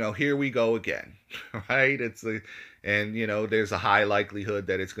here we go again. Right? There's a high likelihood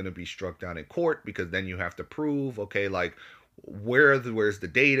that it's going to be struck down in court, because then you have to prove, okay, like where's the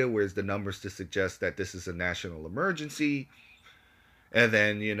data, where's the numbers to suggest that this is a national emergency. And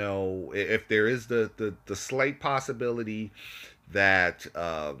then, if there is the slight possibility that,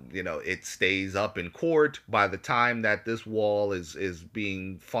 it stays up in court by the time that this wall is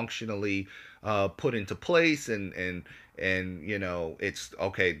being functionally put into place and it's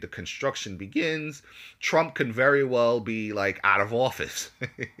okay, the construction begins, Trump could very well be like out of office.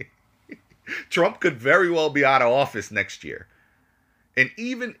 Trump could very well be out of office next year. And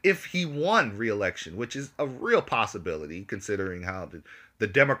even if he won re-election, which is a real possibility, considering how the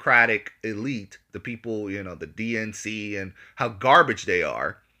Democratic elite, the people, the DNC, and how garbage they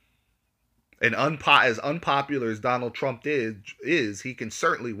are, and as unpopular as Donald Trump is, he can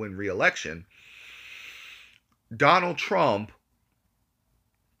certainly win re-election. Donald Trump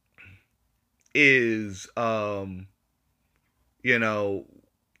is, even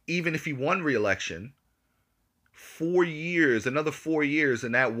if he won re-election, another 4 years,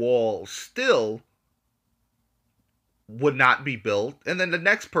 and that wall still would not be built. And then the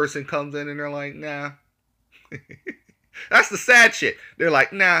next person comes in and they're like, nah. That's the sad shit. They're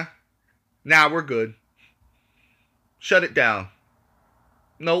like, nah, we're good. Shut it down.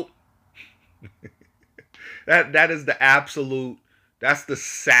 Nope. That is the absolute, that's the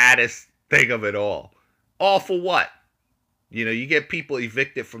saddest thing of it all. All for what? You get people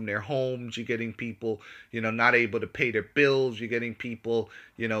evicted from their homes. You're getting people, not able to pay their bills. You're getting people,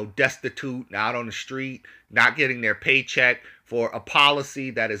 destitute, out on the street, not getting their paycheck for a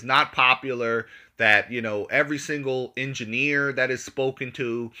policy that is not popular, that, every single engineer that is spoken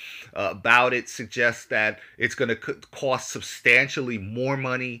to about it suggests that it's going to cost substantially more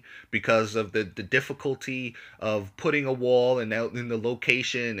money because of the difficulty of putting a wall in the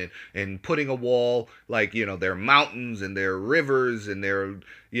location and putting a wall, like, there are mountains and there are rivers and there are,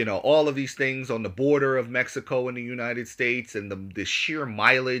 all of these things on the border of Mexico and the United States, and the sheer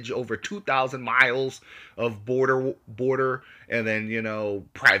mileage, over 2,000 miles of border, and then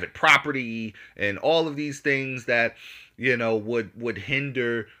private property, and all of these things that would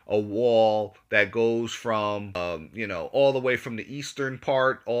hinder a wall that goes from all the way from the eastern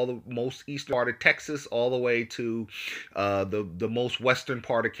part, all the most eastern part of Texas, all the way to the most western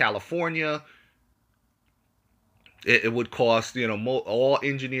part of California. It would cost, all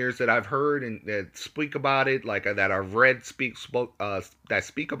engineers that I've heard and that speak about it, like that I've read that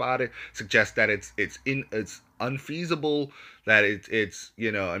speak about it, suggest that it's unfeasible, that it's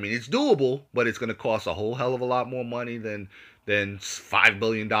I mean, it's doable, but it's going to cost a whole hell of a lot more money than $5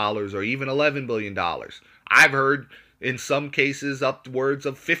 billion or even $11 billion. I've heard in some cases upwards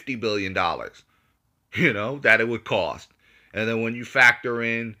of $50 billion, that it would cost. And then when you factor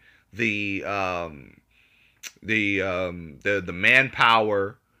in the the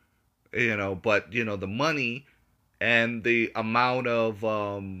manpower, but the money and the amount of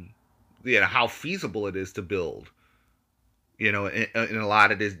how feasible it is to build, in a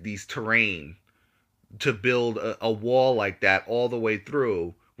lot of these terrain, to build a wall like that all the way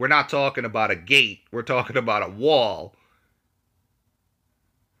through. We're not talking about a gate, we're talking about a wall.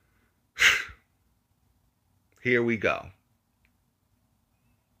 Here we go.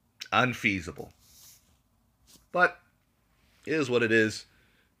 Unfeasible. But it is what it is.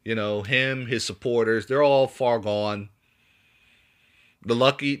 Him, his supporters, they're all far gone.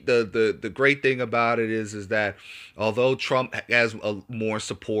 The great thing about it is that although Trump has more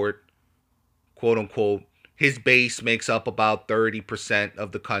support, quote unquote, his base makes up about 30%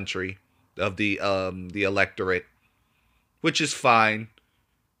 of the country, of the electorate, which is fine.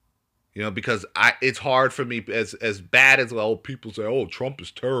 Because it's hard for me, as bad as people say, oh, Trump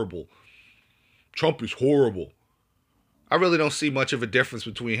is terrible, Trump is horrible. I really don't see much of a difference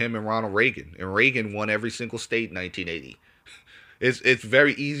between him and Ronald Reagan. And Reagan won every single state in 1980. It's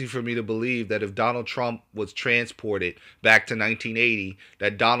very easy for me to believe that if Donald Trump was transported back to 1980,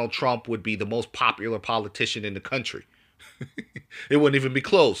 that Donald Trump would be the most popular politician in the country. It wouldn't even be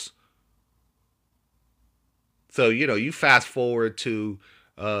close. So, you fast forward to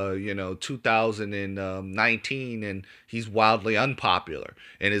 2019, and he's wildly unpopular,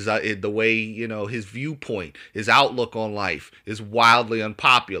 and the way, his viewpoint, his outlook on life is wildly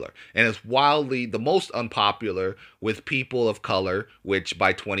unpopular, and it's wildly the most unpopular with people of color, which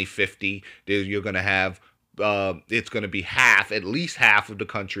by 2050 you're going to have it's going to be at least half of the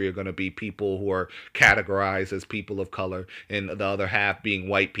country are going to be people who are categorized as people of color, and the other half being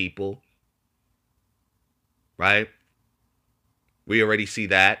white people, right? We already see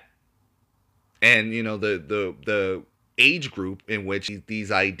that. And, the age group in which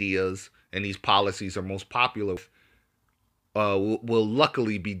these ideas and these policies are most popular will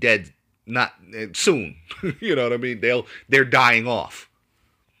luckily be dead not soon. You know what I mean? They're dying off.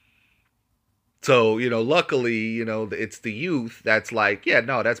 So, luckily, it's the youth that's like, yeah,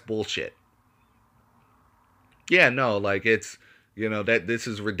 no, that's bullshit. Yeah, no, like it's, that this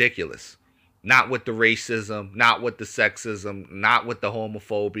is ridiculous. Not with the racism, not with the sexism, not with the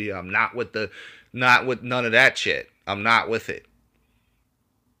homophobia. I'm not with none of that shit. I'm not with it.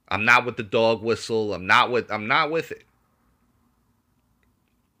 I'm not with the dog whistle. I'm not with it.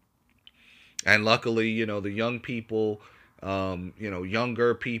 And luckily, the young people,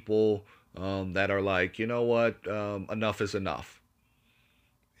 younger people that are like, you know what, enough is enough.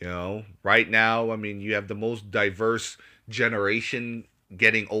 Right now, I mean, you have the most diverse generation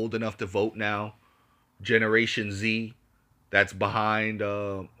getting old enough to vote now. Generation Z, that's behind,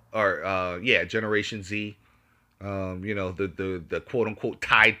 Generation Z. The quote unquote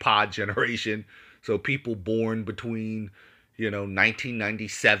Tide Pod generation. So people born between,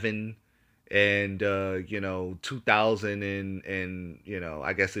 1997 and 2000 and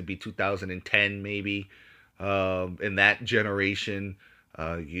I guess it'd be 2010 maybe. In that generation,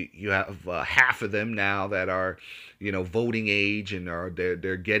 you have half of them now that are, voting age, and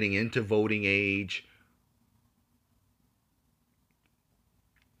they're getting into voting age.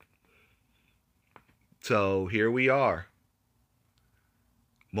 So here we are,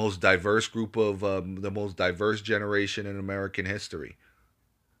 most diverse group of the most diverse generation in American history.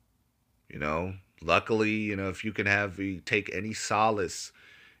 Luckily, if you can take in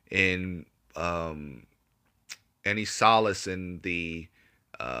um, any solace in the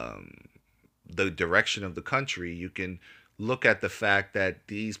direction of the country, you can look at the fact that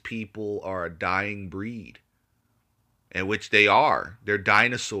these people are a dying breed, in which they are. They're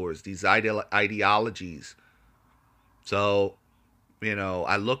dinosaurs, these ideologies. So,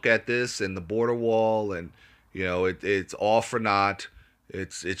 I look at this and the border wall, and, it's all for naught.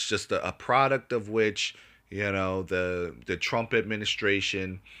 It's just a product of which, the Trump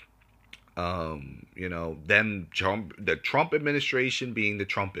administration, the Trump administration being the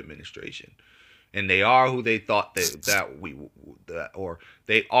Trump administration, and they are who they thought or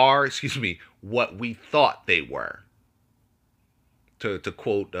they are, excuse me, what we thought they were. To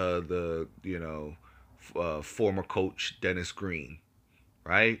quote former coach Dennis Green,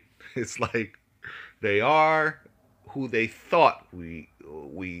 right? It's like they are who they thought who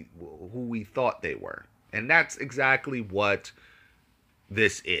we thought they were, and that's exactly what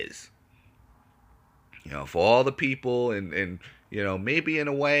this is. For all the people, and maybe in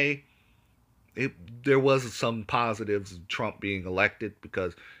a way, there was some positives of Trump being elected,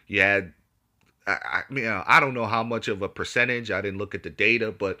 because you had, I don't know how much of a percentage. I didn't look at the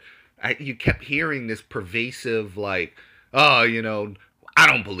data, but you kept hearing this pervasive, like, oh, I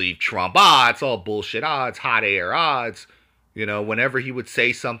don't believe Trump. It's all bullshit. It's hot air. It's, whenever he would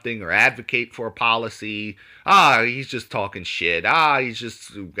say something or advocate for a policy, he's just talking shit.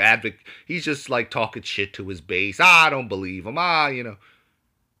 He's just like talking shit to his base. I don't believe him.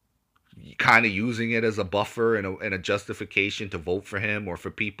 Kind of using it as a buffer and a justification to vote for him, or for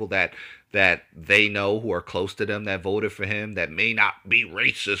people that they know who are close to them that voted for him, that may not be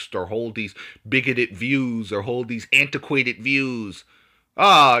racist or hold these bigoted views or hold these antiquated views.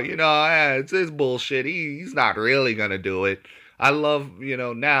 It's bullshit. He's not really gonna do it. I love,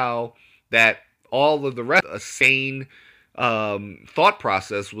 now that all of the rest, a sane thought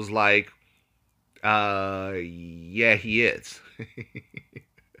process was like, yeah, he is.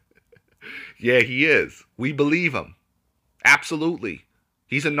 Yeah, he is. We believe him. Absolutely.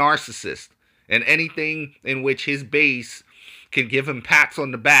 He's a narcissist. And anything in which his base can give him pats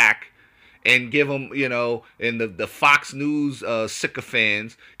on the back and give him, and the Fox News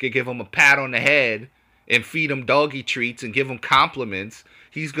sycophants can give him a pat on the head and feed him doggy treats and give him compliments,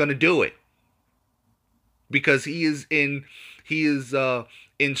 he's going to do it. Because he is in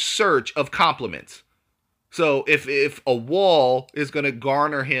search of compliments. So if a wall is going to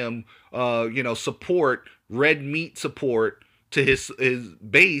garner him, support, red meat support to his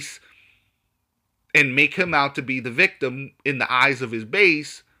base, and make him out to be the victim in the eyes of his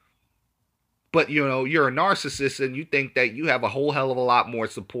base, but you're a narcissist and you think that you have a whole hell of a lot more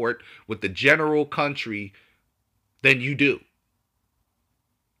support with the general country than you do.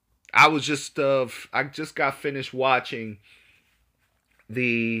 I just got finished watching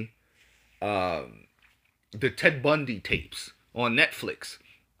the Ted Bundy tapes on Netflix.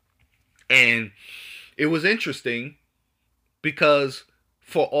 And it was interesting because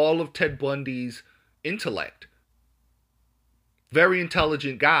for all of Ted Bundy's intellect, very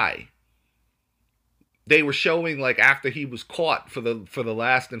intelligent guy, they were showing, like, after he was caught for the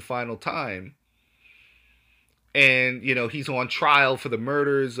last and final time, and he's on trial for the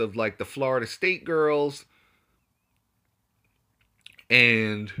murders of, like, the Florida State girls,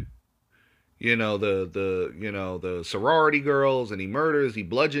 and the sorority girls, and he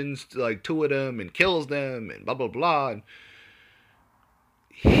bludgeons like two of them and kills them and blah blah blah. And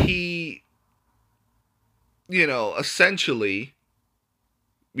he, essentially,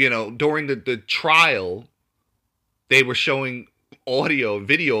 during the trial, they were showing audio and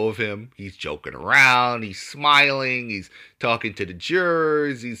video of him. He's joking around, he's smiling, he's talking to the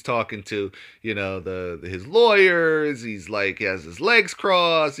jurors, he's talking to his lawyers. He's like, he has his legs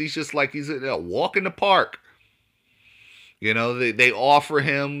crossed. He's just like he's a walk in the park. They offer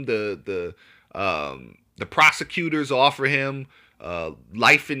him the prosecutors offer him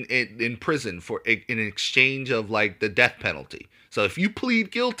life in prison in exchange of, like, the death penalty. So if you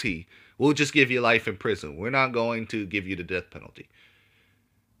plead guilty, we'll just give you life in prison. We're not going to give you the death penalty.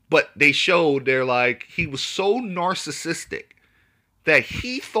 But they showed, they're like, he was so narcissistic that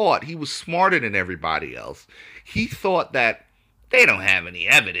he thought he was smarter than everybody else. He thought that they don't have any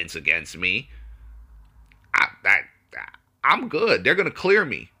evidence against me. I'm good. They're gonna clear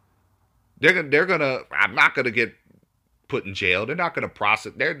me. I'm not gonna get put in jail. They're not gonna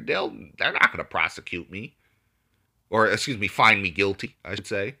prosecute. They're not gonna prosecute me. Or, excuse me, find me guilty, I should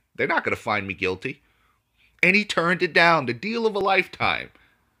say. They're not going to find me guilty. And he turned it down. The deal of a lifetime.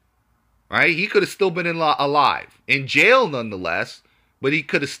 Right? He could have still been alive. In jail, nonetheless. But he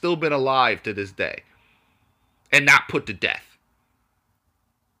could have still been alive to this day. And not put to death.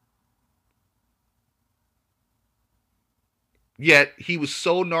 Yet, he was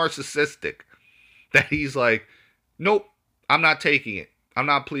so narcissistic that he's like, nope, I'm not taking it. I'm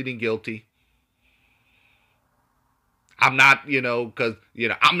not pleading guilty. I'm not, because,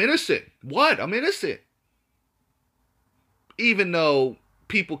 I'm innocent. What? I'm innocent. Even though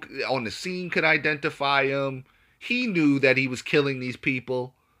people on the scene could identify him, He knew that he was killing these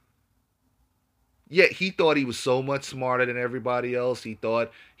people. Yet he thought he was so much smarter than everybody else. He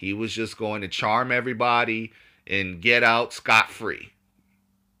thought he was just going to charm everybody and get out scot-free.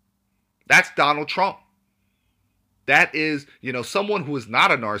 That's Donald Trump. That is, someone who is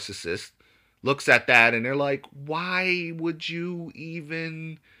not a narcissist looks at that and they're like, why would you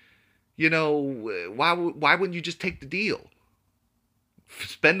even, why wouldn't you just take the deal?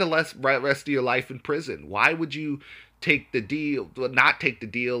 Spend the rest of your life in prison. Why would you take the deal, not take the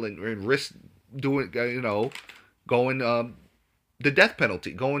deal and risk doing, going the death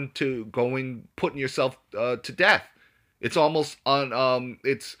penalty, putting yourself to death? It's almost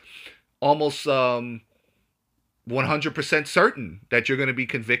 100% certain that you're going to be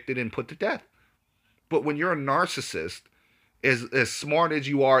convicted and put to death. But when you're a narcissist, as smart as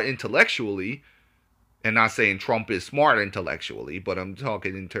you are intellectually, and not saying Trump is smart intellectually, but I'm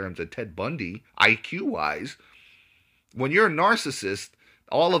talking in terms of Ted Bundy, IQ-wise, when you're a narcissist,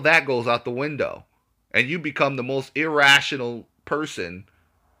 all of that goes out the window. And you become the most irrational person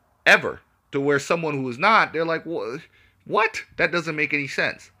ever. To where someone who is not, they're like, what? That doesn't make any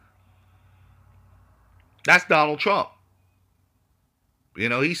sense. That's Donald Trump.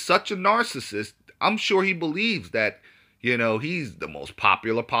 He's such a narcissist. I'm sure he believes that, he's the most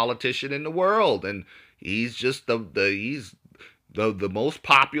popular politician in the world. And he's just he's the most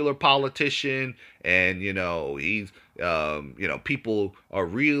popular politician. And, he's, people are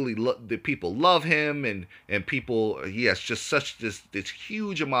really, the people love him. And people, he has just this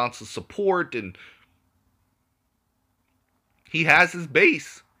huge amounts of support. And he has his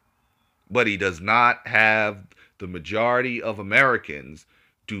base. But he does not have the majority of Americans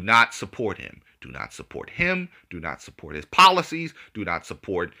do not support him. Do not support him. Do not support his policies. Do not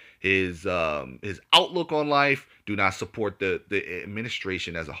support his outlook on life. Do not support the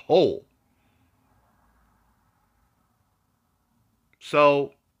administration as a whole.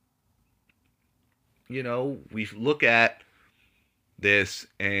 So, we look at this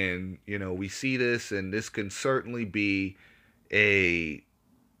and, we see this, and this can certainly be a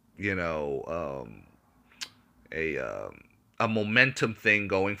momentum thing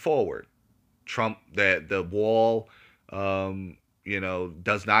going forward. Trump, the wall,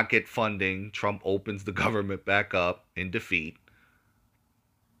 does not get funding. Trump opens the government back up in defeat.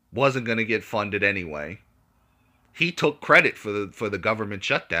 Wasn't going to get funded anyway. He took credit for the government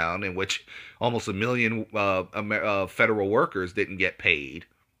shutdown, in which almost 1 million federal workers didn't get paid.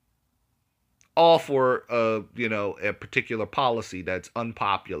 All for a particular policy that's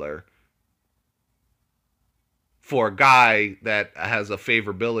unpopular for a guy that has a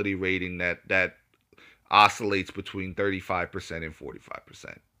favorability rating that oscillates between 35% and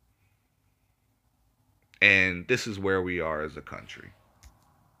 45%. And this is where we are as a country.